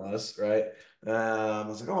who I was, right? I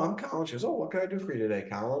was like, "Oh, I'm Colin." She goes, "Oh, what can I do for you today,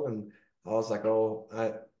 Colin?" And I was like, "Oh,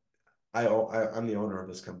 I'm the owner of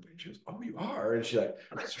this company." She goes, "Oh, you are?" And she like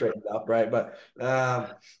straightened up, right? But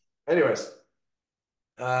anyways,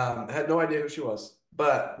 I had no idea who she was.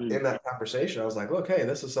 But mm, in that conversation, I was like, look, hey,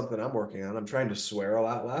 this is something I'm working on. I'm trying to swear a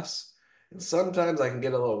lot less. And sometimes I can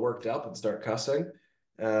get a little worked up and start cussing.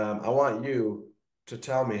 I want you to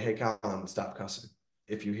tell me, hey, Colin, stop cussing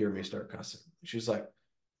if you hear me start cussing. She's like,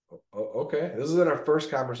 okay. This is in our first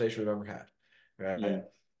conversation we've ever had. Right.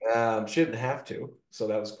 mm, She didn't have to. So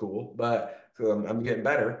that was cool. But I'm getting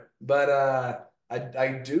better. But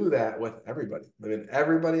I do that with everybody. I mean,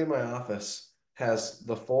 everybody in my office has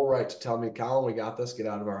the full right to tell me, Colin, we got this. Get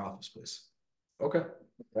out of our office, please. Okay.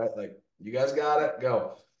 Right. Like, you guys got it.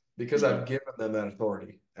 Go. Because mm. I've given them that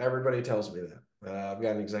authority. Everybody tells me that. I've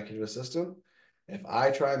got an executive assistant. If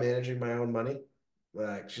I try managing my own money,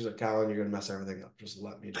 like she's like, Colin, you're gonna mess everything up. Just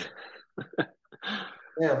let me do it.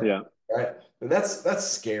 Yeah. Yeah. Right. And that's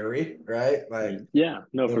scary, right? Like Mm. Yeah.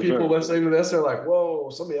 No, the for people sure. listening to this are like, whoa,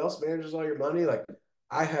 somebody else manages all your money. Like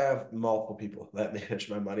I have multiple people that manage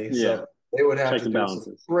my money. Yeah. So they would have Checks to and do some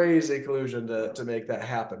balances. crazy collusion to make that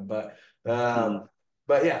happen. Hmm.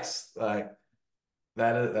 But yes, like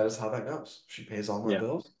that is how that goes. She pays all my Yeah.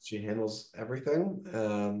 bills. She handles everything.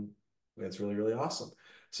 It's really, really awesome. Yeah.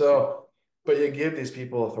 So, but you give these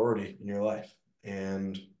people authority in your life.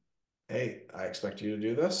 And hey, I expect you to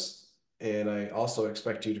do this. and I also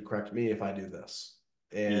expect you to correct me if I do this.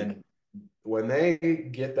 Mm, And when they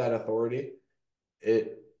get that authority,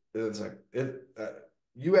 it's like it.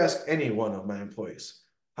 You ask any one of my employees,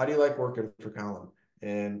 how do you like working for Colin?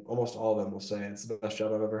 And almost all of them will say it's the best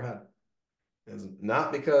job I've ever had. It's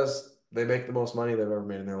not because they make the most money they've ever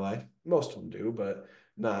made in their life. Most of them do, but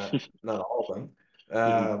not all of them.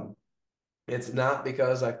 mm, It's not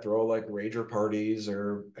because I throw like rager parties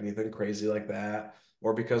or anything crazy like that,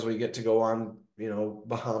 or because we get to go on,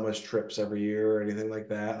 Bahamas trips every year or anything like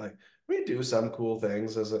that. Like we do some cool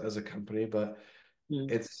things as a company, but mm,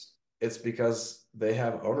 it's because they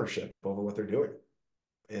have ownership over what they're doing.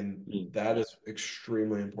 And mm, that is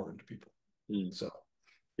extremely important to people. mm. So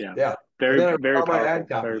Yeah. yeah. And Very, then I write very all my ad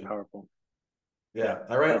powerful. Very copy. powerful. Yeah. Yeah,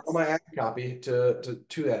 I write all That's my ad copy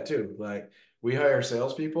to that too. Like we hire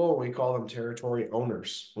salespeople, we call them territory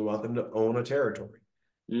owners. We want them to own a territory.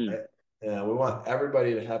 mm, Right? We want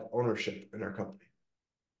everybody to have ownership in our company.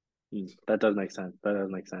 that does make sense. That does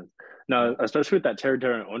make sense. No, especially with that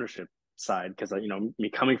territory ownership side, because me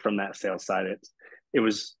coming from that sales side, it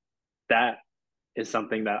was that is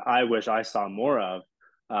something that I wish I saw more of,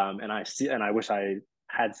 and I wish I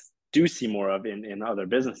had do see more of in other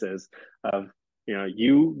businesses. Of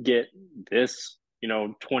you get this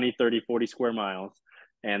 20, 30, 40 square miles,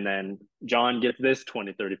 and then John gets this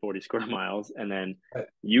 20, 30, 40 square miles, and then Right.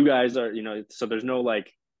 you guys are so there's no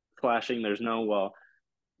like clashing. There's no, well,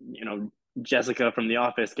 Jessica from The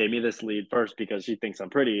Office gave me this lead first because she thinks I'm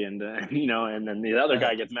pretty, and and then the other Right.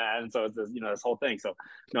 guy gets mad, and so it's this, this whole thing. So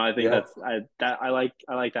no, I think Yep. I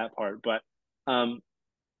like that part, but um,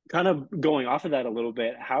 kind of going off of that a little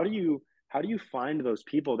bit, how do you find those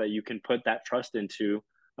people that you can put that trust into,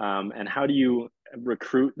 and how do you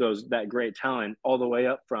recruit that great talent all the way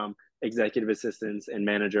up from executive assistants and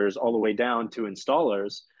managers all the way down to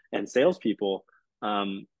installers and salespeople?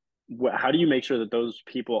 Um, how do you make sure that those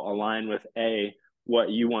people align with A, what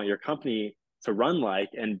you want your company to run like,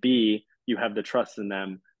 and B, you have the trust in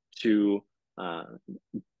them to uh,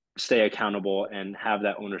 stay accountable and have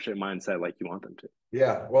that ownership mindset like you want them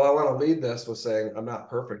Yeah. Well, I want to lead this with saying I'm not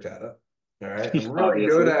perfect at it. All right. to?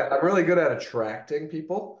 Obviously. I'm really good at attracting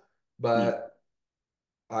people, Mm, but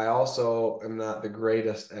I also am not the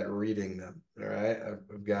greatest at reading them. All right.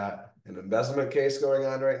 I've got an investment case going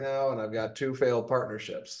on right now, and I've got two failed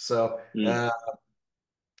partnerships. mm,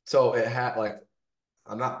 So it had like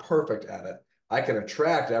I'm not perfect at it. I can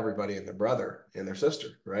attract everybody and their brother and their sister,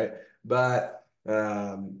 right? But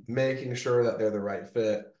making sure that they're the right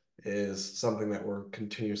fit is something that we're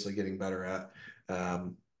continuously getting better at.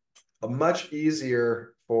 Um, much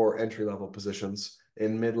easier for entry level positions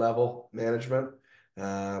in mid level management.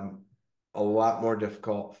 Um, a lot more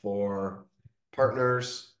difficult for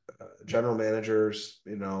partners, general managers,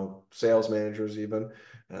 sales managers, even.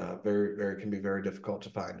 Very, very can be very difficult to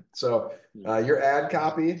find. So mm, your ad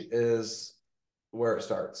copy is where it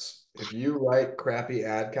starts. If you write crappy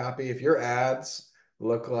ad copy, if your ads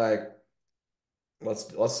look like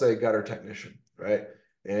let's say gutter technician, right?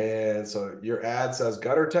 And so your ad says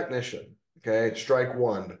gutter technician, okay? Strike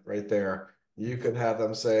one right there. You could have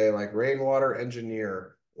them say like rainwater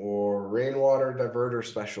engineer or rainwater diverter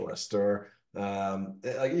specialist or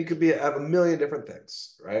like you could be have a million different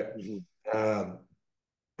things, right? mm, Um,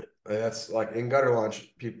 and that's like in gutter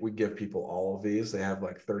launch, people we give people all of these. They have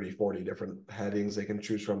like 30, 40 different headings they can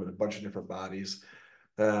choose from in a bunch of different bodies.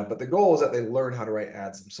 But the goal is that they learn how to write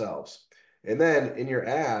ads themselves. And then in your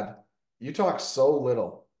ad, you talk so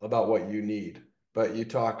little about what you need, but you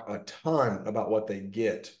talk a ton about what they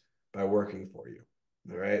get by working for you.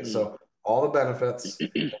 All right. mm, So all the benefits,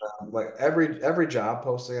 like every job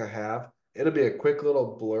posting I have, it'll be a quick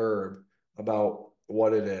little blurb about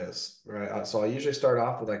what it is. Right. So I usually start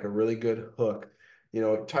off with like a really good hook.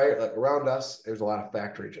 Tired like around us, there's a lot of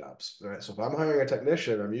factory jobs. Right. So if I'm hiring a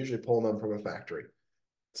technician, I'm usually pulling them from a factory. mm,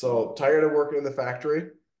 So tired of working in the factory,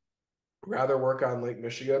 rather work on Lake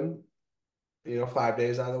Michigan, 5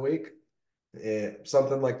 days out of the week.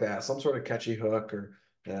 Something like that, some sort of catchy hook or,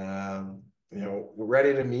 we're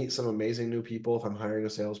ready to meet some amazing new people if I'm hiring a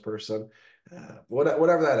salesperson,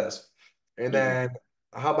 whatever that is. And mm, then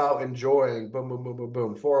how about enjoying boom, boom, boom, boom,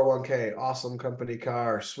 boom, 401k, awesome company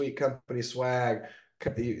car, sweet company swag,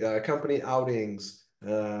 company outings,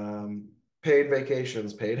 paid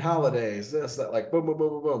vacations, paid holidays, this, that, like boom, boom, boom,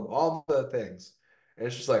 boom, boom, all the things. And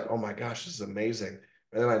it's just like, oh my gosh, this is amazing.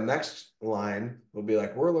 And then my next line will be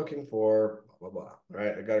like, we're looking for blah, blah, blah,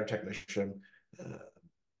 right? A gutter technician uh,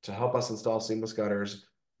 to help us install seamless gutters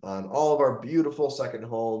on all of our beautiful second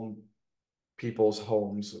home people's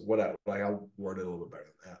homes, whatever. Like I'll word it a little bit better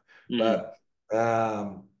than mm, that.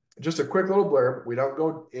 But just a quick little blurb. We don't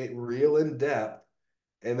go real in depth.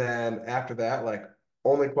 And then after that, like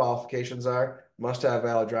only qualifications are must have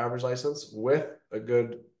valid driver's license with a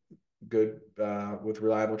good with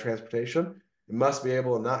reliable transportation. It must be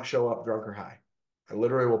able to not show up drunk or high. I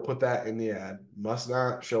literally will put that in the ad. Must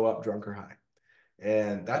not show up drunk or high.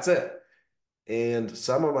 And that's it. And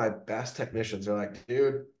some of my best technicians are like,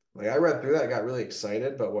 dude, like I read through that, got really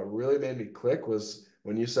excited. But what really made me click was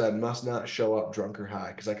when you said must not show up drunk or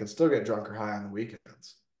high, because I can still get drunk or high on the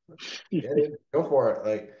weekends. Yeah, dude, go for it.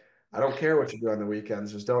 Like, I don't care what you do on the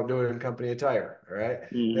weekends, just don't do it in company attire. All right.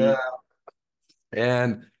 Mm-hmm. Yeah.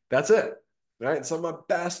 And that's it. Right. And some of my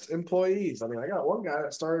best employees. I mean, I got one guy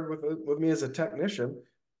that started with me as a technician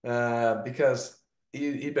because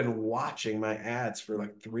he'd been watching my ads for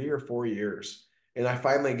like 3 or 4 years. And I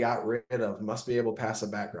finally got rid of must be able to pass a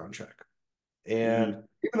background check. Mm-hmm. And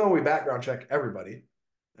even though we background check everybody,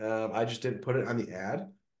 I just didn't put it on the ad.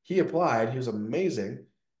 He applied. He was amazing.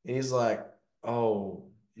 And he's like, "Oh,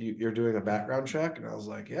 you're doing a background check?" And I was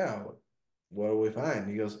like, "Yeah. What do we find?"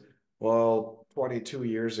 He goes, "Well, 22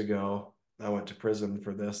 years ago, I went to prison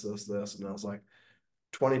for this, this, this." And I was like,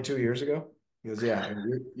 22 years ago? He goes, "Yeah,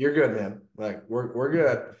 and you're good, man. Like we're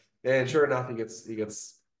good." And sure enough, he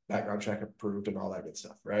gets background check approved and all that good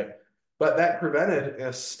stuff, right? But that prevented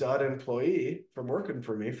a stud employee from working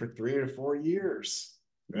for me for 3 to 4 years,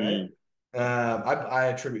 right? Mm-hmm. I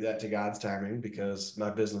attribute that to God's timing because my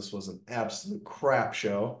business was an absolute crap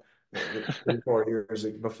show 3 4 years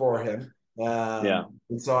before him. Yeah.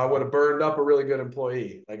 And so I would have burned up a really good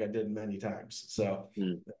employee like I did many times. So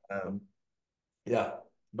Mm. um, yeah,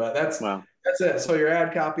 but that's Wow. that's it. So your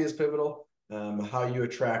ad copy is pivotal. How you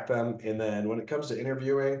attract them, and then when it comes to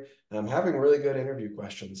interviewing, having really good interview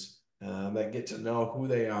questions that get to know who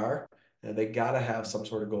they are, and they got to have some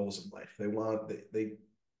sort of goals in life. They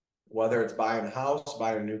whether it's buying a house,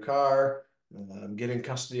 buying a new car, getting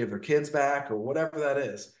custody of their kids back, or whatever that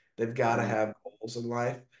is, they've got to Mm-hmm. have goals in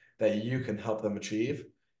life that you can help them achieve.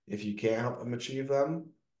 If you can't help them achieve them,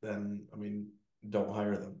 then I mean, don't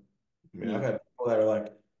hire them. I mean, I've Mm-hmm. had people that are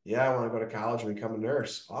like, "Yeah, I want to go to college and become a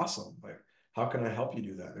nurse." Awesome. Like, how can I help you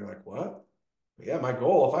do that? And they're like, "What?" Yeah, my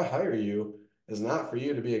goal, if I hire you, is not for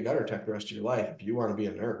you to be a gutter tech the rest of your life. If you want to be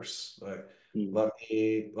a nurse, like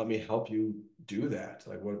let me help you do that.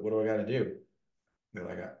 Like, what do I got to do? They're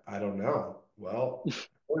like, I don't know. Well,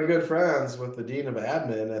 we're good friends with the dean of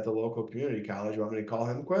admin at the local community college. You want me to call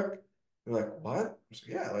him quick? They're like, what? I was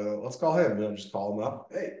like, yeah, let's call him. And I'll just call him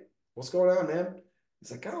up. Hey, what's going on, man?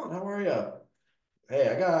 He's like, Colin, how are you? Hey,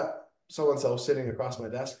 I got so and so sitting across my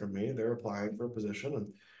desk from me. They're applying for a position, and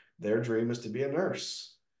their dream is to be a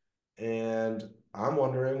nurse. And I'm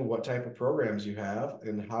wondering what type of programs you have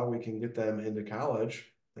and how we can get them into college,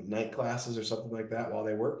 like night classes or something like that while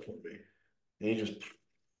they work for me. And he just,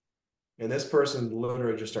 and this person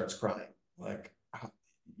literally just starts crying. Like,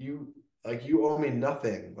 you, like you owe me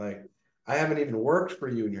nothing. Like, I haven't even worked for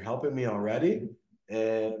you and you're helping me already.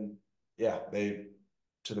 And yeah, they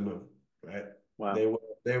to the moon, right? Wow.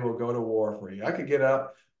 They will go to war for you. I could get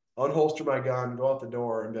up, unholster my gun, go out the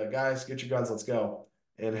door, and be like, guys, get your guns, let's go.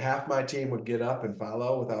 And half my team would get up and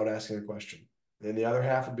follow without asking a question. And the other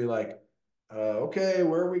half would be like, okay,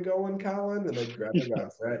 where are we going, Colin? And they'd grab their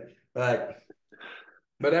guns, right?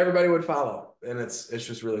 But everybody would follow, and it's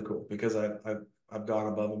just really cool because I've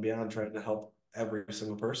gone above and beyond trying to help every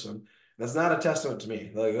single person. That's not a testament to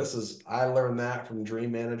me. Like this is I learned that from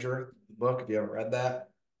Dream Manager book. If you haven't read that,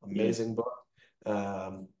 Mm. amazing book.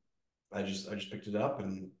 Um, I just picked it up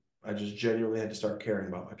and I just genuinely had to start caring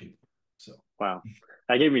about my people. So Wow.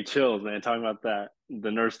 That gave me chills, man. Talking about that, the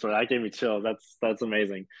nurse story, that gave me chills. That's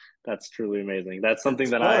amazing. That's truly amazing. That's something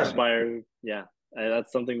it's that I fun. aspire, yeah,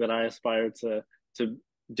 that's something that I aspire to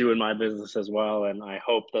do in my business as well. And I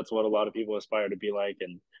hope that's what a lot of people aspire to be like.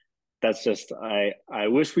 And that's just I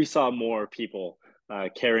wish we saw more people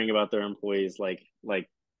caring about their employees like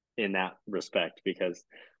in that respect because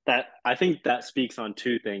that I think that speaks on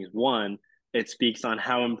two things. One, it speaks on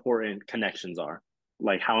how important connections are,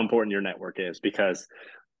 like how important your network is because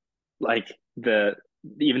like the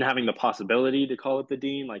even having the possibility to call it the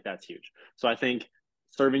dean, like that's huge. So I think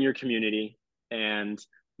serving your community and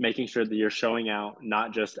making sure that you're showing out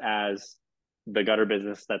not just as the gutter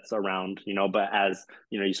business that's around, but as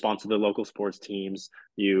you sponsor the local sports teams,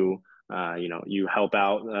 you help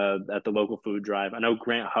out at the local food drive. I know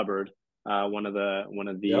Grant Hubbard, one of the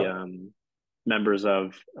Yep. members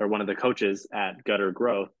of or one of the coaches at Gutter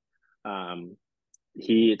Growth, um,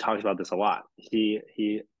 he talks about this a lot.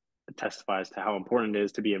 He testifies to how important it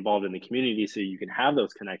is to be involved in the community so you can have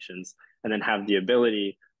those connections and then have the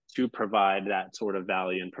ability to provide that sort of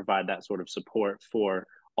value and provide that sort of support for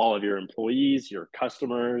all of your employees, your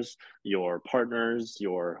customers, your partners,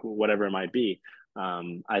 your whatever it might be.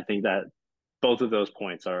 I think that both of those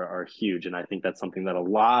points are huge. And I think that's something that a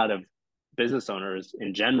lot of business owners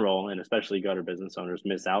in general, and especially gutter business owners,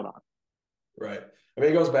 miss out on. Right. I mean,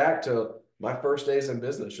 it goes back to my first days in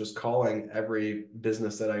business, just calling every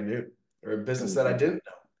business that I knew or business that I Mm-hmm. didn't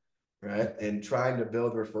know, right? And trying to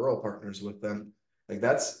build referral partners with them. Like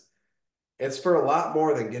it's for a lot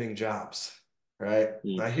more than getting jobs, right?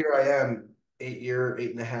 Mm-hmm. Now here I am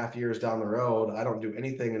 8.5 years down the road. I don't do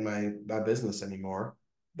anything in my business anymore,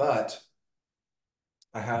 but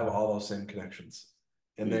I have all those same connections,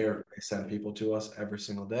 and they send people to us every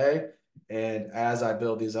single day. And as I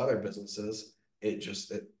build these other businesses,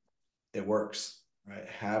 it works, right?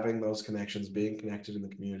 Having those connections, being connected in the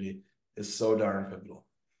community is so darn pivotal.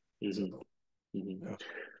 So, Mm-hmm. Mm-hmm. yeah.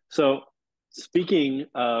 So, speaking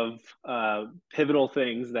of pivotal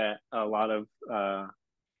things that a lot of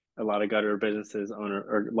gutter businesses owner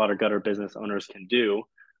or a lot of gutter business owners can do,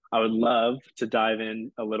 I would love to dive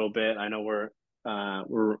in a little bit. I know we're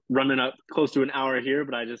running up close to an hour here,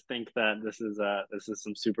 but I just think that this is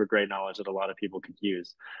some super great knowledge that a lot of people could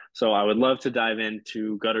use. So I would love to dive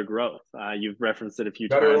into gutter growth. You've referenced it a few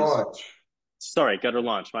Gutter times. launch. Sorry, gutter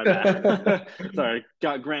launch. My bad. Sorry,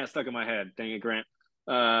 got Grant stuck in my head. Dang it, Grant.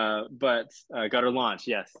 But gutter launch.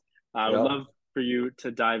 Yes, I would Yep. love for you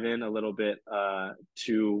to dive in a little bit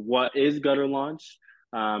to what is gutter launch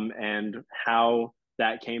and how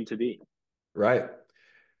that came to be. Right.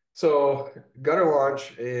 So gutter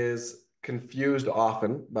launch is confused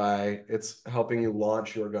often by it's helping you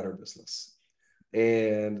launch your gutter business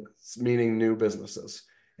and it's meaning new businesses.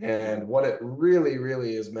 And what it really,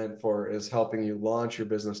 really is meant for is helping you launch your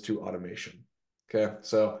business to automation. Okay.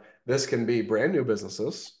 So this can be brand new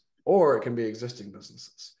businesses or it can be existing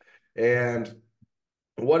businesses. And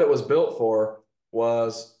what it was built for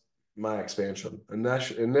was my expansion.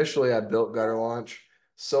 Initially, I built Gutter Launch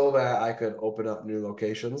so that I could open up new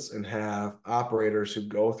locations and have operators who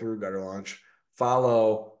go through Gutter Launch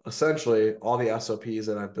follow essentially all the SOPs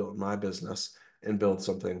that I've built in my business and build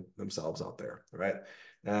something themselves out there, right?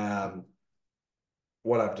 Um,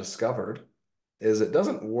 what I've discovered is it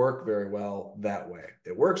doesn't work very well that way.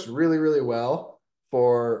 It works really, really well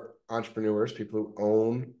for entrepreneurs, people who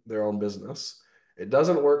own their own business. It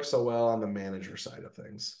doesn't work so well on the manager side of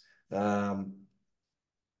things. Um,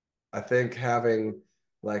 I think having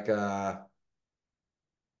like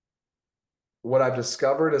what I've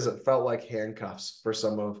discovered is it felt like handcuffs for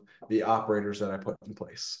some of the operators that I put in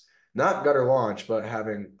place. Not gutter launch, but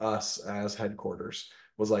having us as headquarters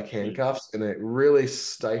was like handcuffs, and it really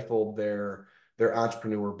stifled their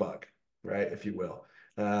entrepreneur bug, right, if you will.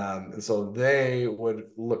 And so they would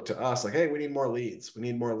look to us like, hey, we need more leads. We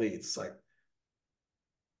need more leads. It's like,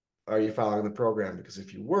 are you following the program? Because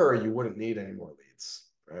if you were, you wouldn't need any more leads,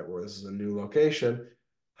 right? Where this is a new location.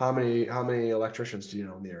 How many electricians do you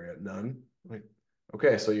know in the area? None. Like,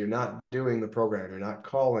 okay, so you're not doing the program. You're not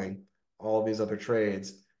calling all these other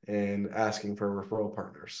trades and asking for referral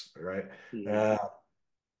partners, right? Mm-hmm. Uh,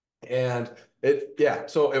 and yeah,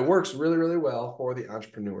 so it works really, really well for the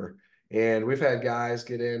entrepreneur. And we've had guys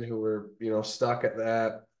get in who were, stuck at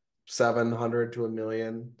that 700 to a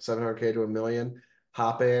million, 700K to a million,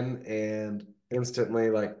 hop in and instantly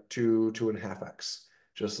like 2.5x,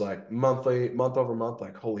 just like month over month,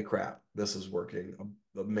 like, holy crap, this is working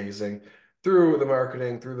amazing through the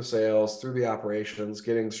marketing, through the sales, through the operations,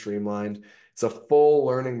 getting streamlined. It's a full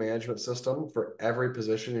learning management system for every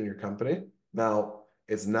position in your company. Now,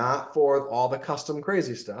 it's not for all the custom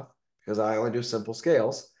crazy stuff because I only do simple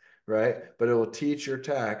scales, right? But it will teach your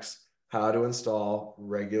techs how to install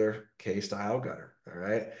regular K-style gutter, all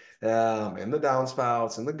right? And the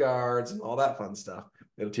downspouts and the guards and all that fun stuff.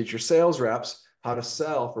 It'll teach your sales reps how to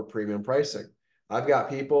sell for premium pricing. I've got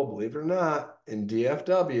people, believe it or not, in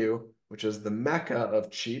DFW, which is the mecca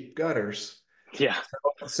of cheap gutters, Yeah.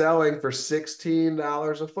 selling for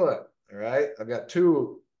 $16 a foot. All right. I've got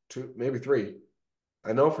two, maybe three.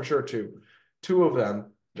 I know for sure two of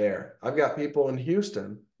them there. I've got people in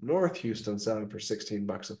Houston, North Houston, selling for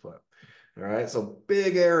 $16 a foot. All right. So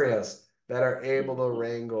big areas that are able to Mm-hmm.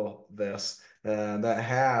 wrangle this and that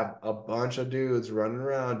have a bunch of dudes running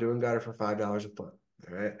around doing gutter for $5 a foot.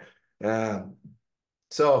 All right.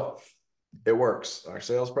 So it works. Our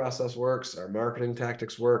sales process works, our marketing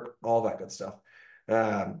tactics work, all that good stuff.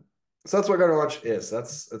 So that's what Gutter Launch is.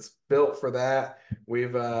 It's built for that.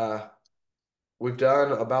 We've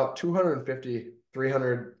done about 250,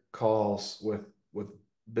 300 calls with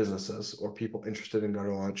businesses or people interested in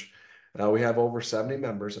Gutter Launch. We have over 70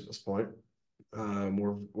 members at this point.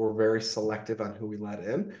 We're very selective on who we let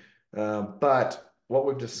in, but what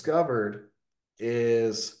we've discovered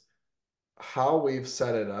is how we've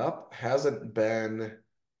set it up hasn't been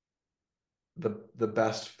the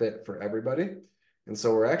best fit for everybody. And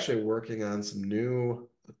so we're actually working on some new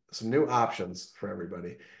options for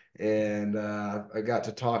everybody. And I got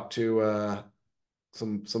to talk to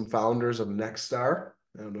some founders of Nextstar.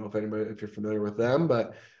 I don't know if you're familiar with them,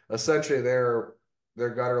 but essentially they're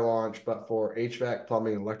gutter launch, but for HVAC,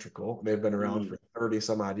 plumbing, and electrical. They've been around Mm, for 30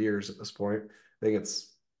 some odd years at this point. I think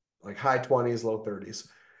it's like high 20s, low 30s.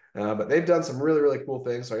 But they've done some really, really cool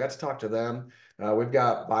things. So I got to talk to them. We've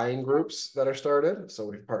got buying groups that are started. So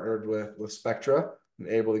we've partnered with Spectra and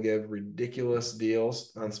able to give ridiculous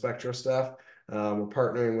deals on Spectra stuff. We're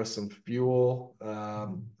partnering with some fuel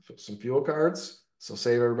cards. So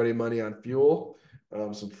save everybody money on fuel.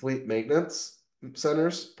 Some fleet maintenance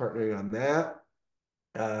centers, partnering on that.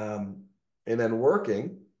 And then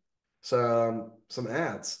working some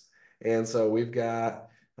ads. And so we're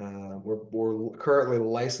currently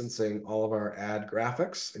licensing all of our ad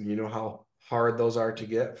graphics, and you know how hard those are to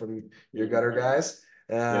get from your mm, gutter guys.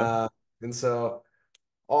 yep. And so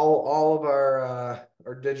all of our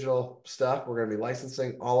digital stuff, we're going to be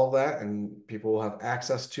licensing all of that, and people will have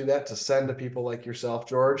access to that to send to people like yourself,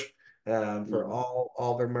 George, for Mm,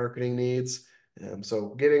 all their marketing needs.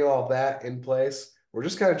 So getting all of that in place, we're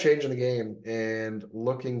just kind of changing the game and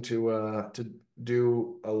looking to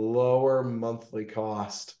do a lower monthly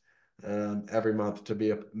cost every month to be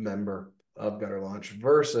a member of Gutter Launch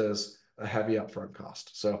versus a heavy upfront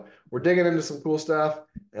cost. So we're digging into some cool stuff.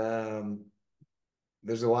 Um,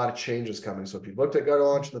 there's a lot of changes coming. So if you've looked at Gutter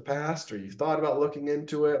Launch in the past, or you've thought about looking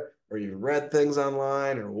into it, or you've read things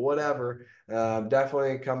online or whatever,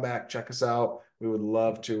 definitely come back, check us out. We would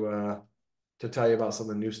love to tell you about some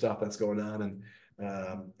of the new stuff that's going on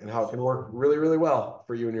and how it can work really, really well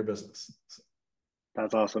for you and your business. So,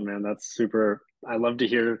 that's awesome, man. That's super. I love to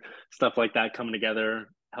hear stuff like that coming together,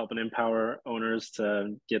 helping empower owners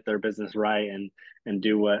to get their business right and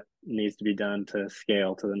do what needs to be done to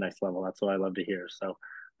scale to the next level. That's what I love to hear. So,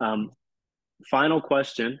 um, final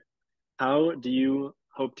question: how do you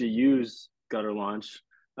hope to use Gutter Launch,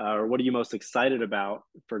 or what are you most excited about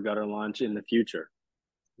for Gutter Launch in the future?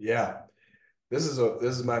 yeah. This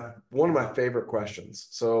is my one of my favorite questions.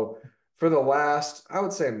 So for the last, I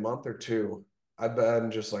would say month or two, I've been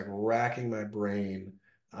just like racking my brain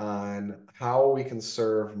on how we can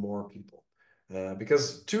serve more people.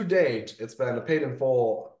 Because to date, it's been a paid in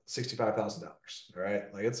full $65,000. All right,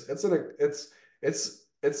 like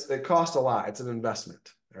it costs a lot. It's an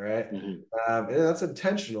investment. All right, Mhm. and that's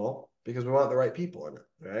intentional because we want the right people in it.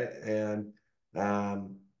 Right, and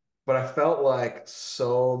um, but I felt like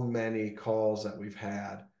so many calls that we've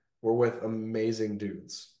had were with amazing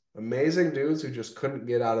dudes who just couldn't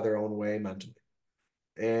get out of their own way mentally,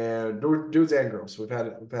 and dudes and girls. We've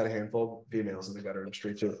had a handful of females in the gutter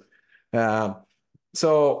industry too. Um,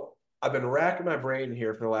 so I've been racking my brain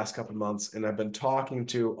here for the last couple of months, and I've been talking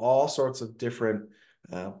to all sorts of different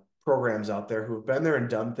uh, programs out there who've been there and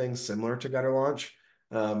done things similar to Gutter Launch.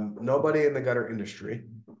 Nobody in the gutter industry,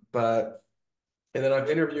 but and then I've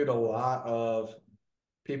interviewed a lot of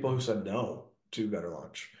people who said no to Gutter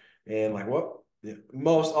Launch. And like what yeah,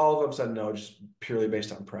 most all of them said no, just purely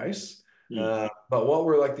based on price. Mm. But what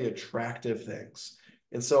were like the attractive things?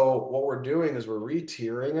 And so what we're doing is we're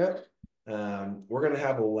re-tiering it. We're going to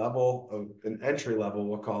have a level of an entry level,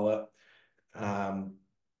 we'll call it, um,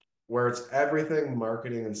 where it's everything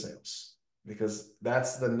marketing and sales, because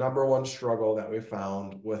that's the number one struggle that we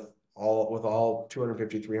found with all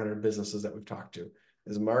 250, 300 businesses that we've talked to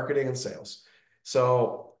is marketing and sales.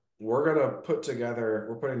 So we're putting together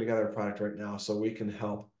a product right now so we can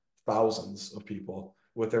help thousands of people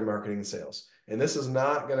with their marketing and sales. And this is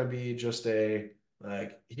not going to be just a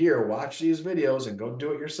like, here, watch these videos and go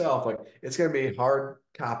do it yourself. Like, it's going to be hard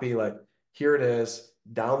copy. Like, here it is,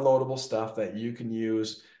 downloadable stuff that you can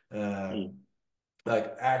use, Mm. um,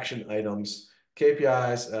 like action items,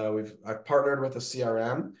 KPIs. I've partnered with a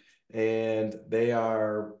CRM, and they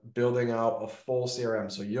are building out a full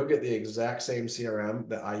CRM. So you'll get the exact same CRM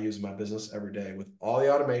that I use in my business every day, with all the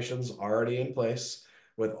automations already in place,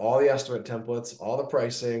 with all the estimate templates, all the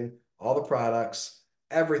pricing, all the products,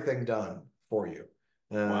 everything done for you.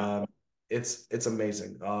 Wow. Um, it's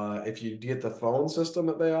amazing. If you get the phone system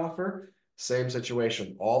that they offer, same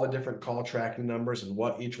situation, all the different call tracking numbers and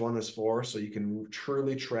what each one is for, so you can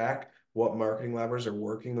truly track what marketing levers are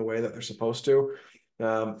working the way that they're supposed to.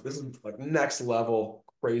 This is like next level,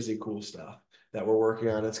 crazy cool stuff that we're working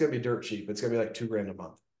on. It's gonna be dirt cheap. It's gonna be like $2,000 a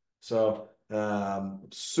month. So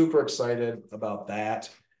super excited about that.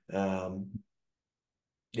 Um,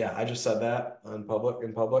 Yeah, I just said that in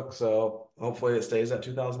public. So hopefully it stays at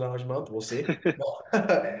 $2,000 a month. We'll see.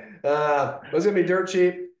 But it's gonna be dirt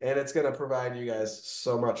cheap, and it's gonna provide you guys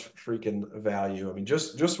so much freaking value. I mean,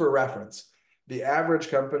 just for reference, the average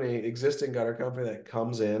company, existing gutter company that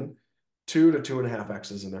comes in, 2 to 2.5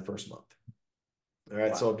 X's in their first month. All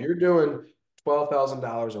right. So Wow. if you're doing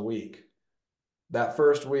 $12,000 a week, that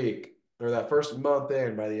first week or that first month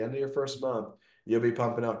in, by the end of your first month, you'll be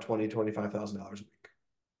pumping out $25,000 a week.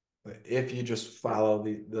 If you just follow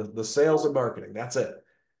the sales and marketing, that's it.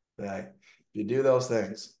 That if you do those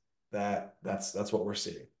things, that's what we're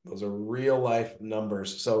seeing. Those are real life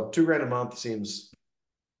numbers. So 2 grand a month seems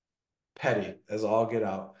petty as all get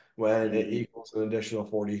out when it Mm-hmm. equals an additional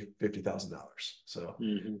 40, $50,000.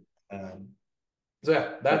 Mm-hmm. Um, so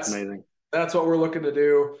yeah, That's amazing. that's what we're looking to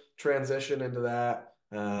do. Transition into that.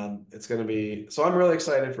 It's going to be so. I'm really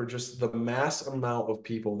excited for just the mass amount of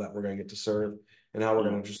people that we're going to get to serve, and how we're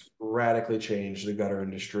going Mm. to just radically change the gutter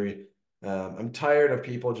industry. I'm tired of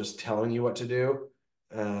people just telling you what to do.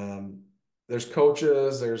 Um, there's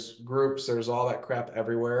coaches, there's groups, there's all that crap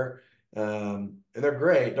everywhere. And they're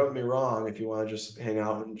great. Don't get me wrong. If you want to just hang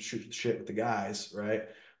out and shoot shit with the guys, right?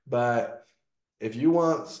 But if you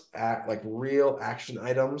want like real action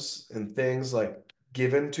items and things like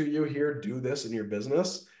given to you here, do this in your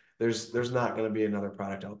business. There's not going to be another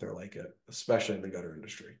product out there like it, especially in the gutter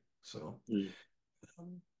industry. So, Mm.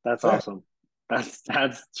 That's so yeah, awesome.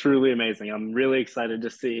 That's truly amazing. I'm really excited to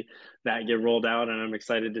see that get rolled out, and I'm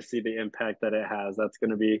excited to see the impact that it has. That's going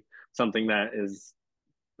to be something that is,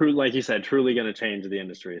 like you said, truly going to change the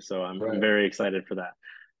industry. So I'm right. very excited for that.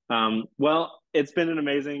 Well, it's been an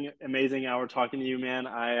amazing hour talking to you, man.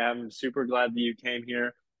 I am super glad that you came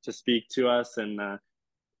here to speak to us and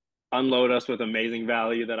unload us with amazing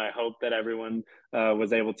value that I hope that everyone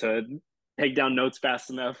was able to take down notes fast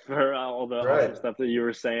enough for all the awesome Right. stuff that you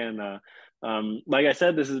were saying. Like I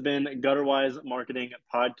said, this has been Gutterwise Marketing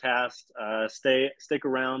Podcast. Stick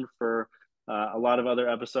around for a lot of other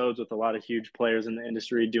episodes with a lot of huge players in the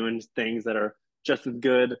industry doing things that are just as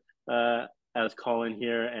good as Colin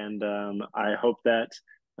here. And I hope that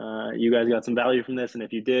you guys got some value from this. And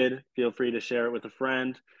if you did, feel free to share it with a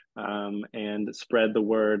friend and spread the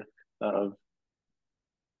word of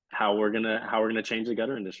how we're gonna change the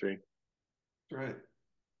gutter industry. Right.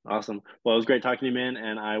 Awesome. Well, it was great talking to you, man,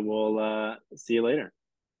 and I will see you later.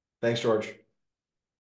 Thanks, George.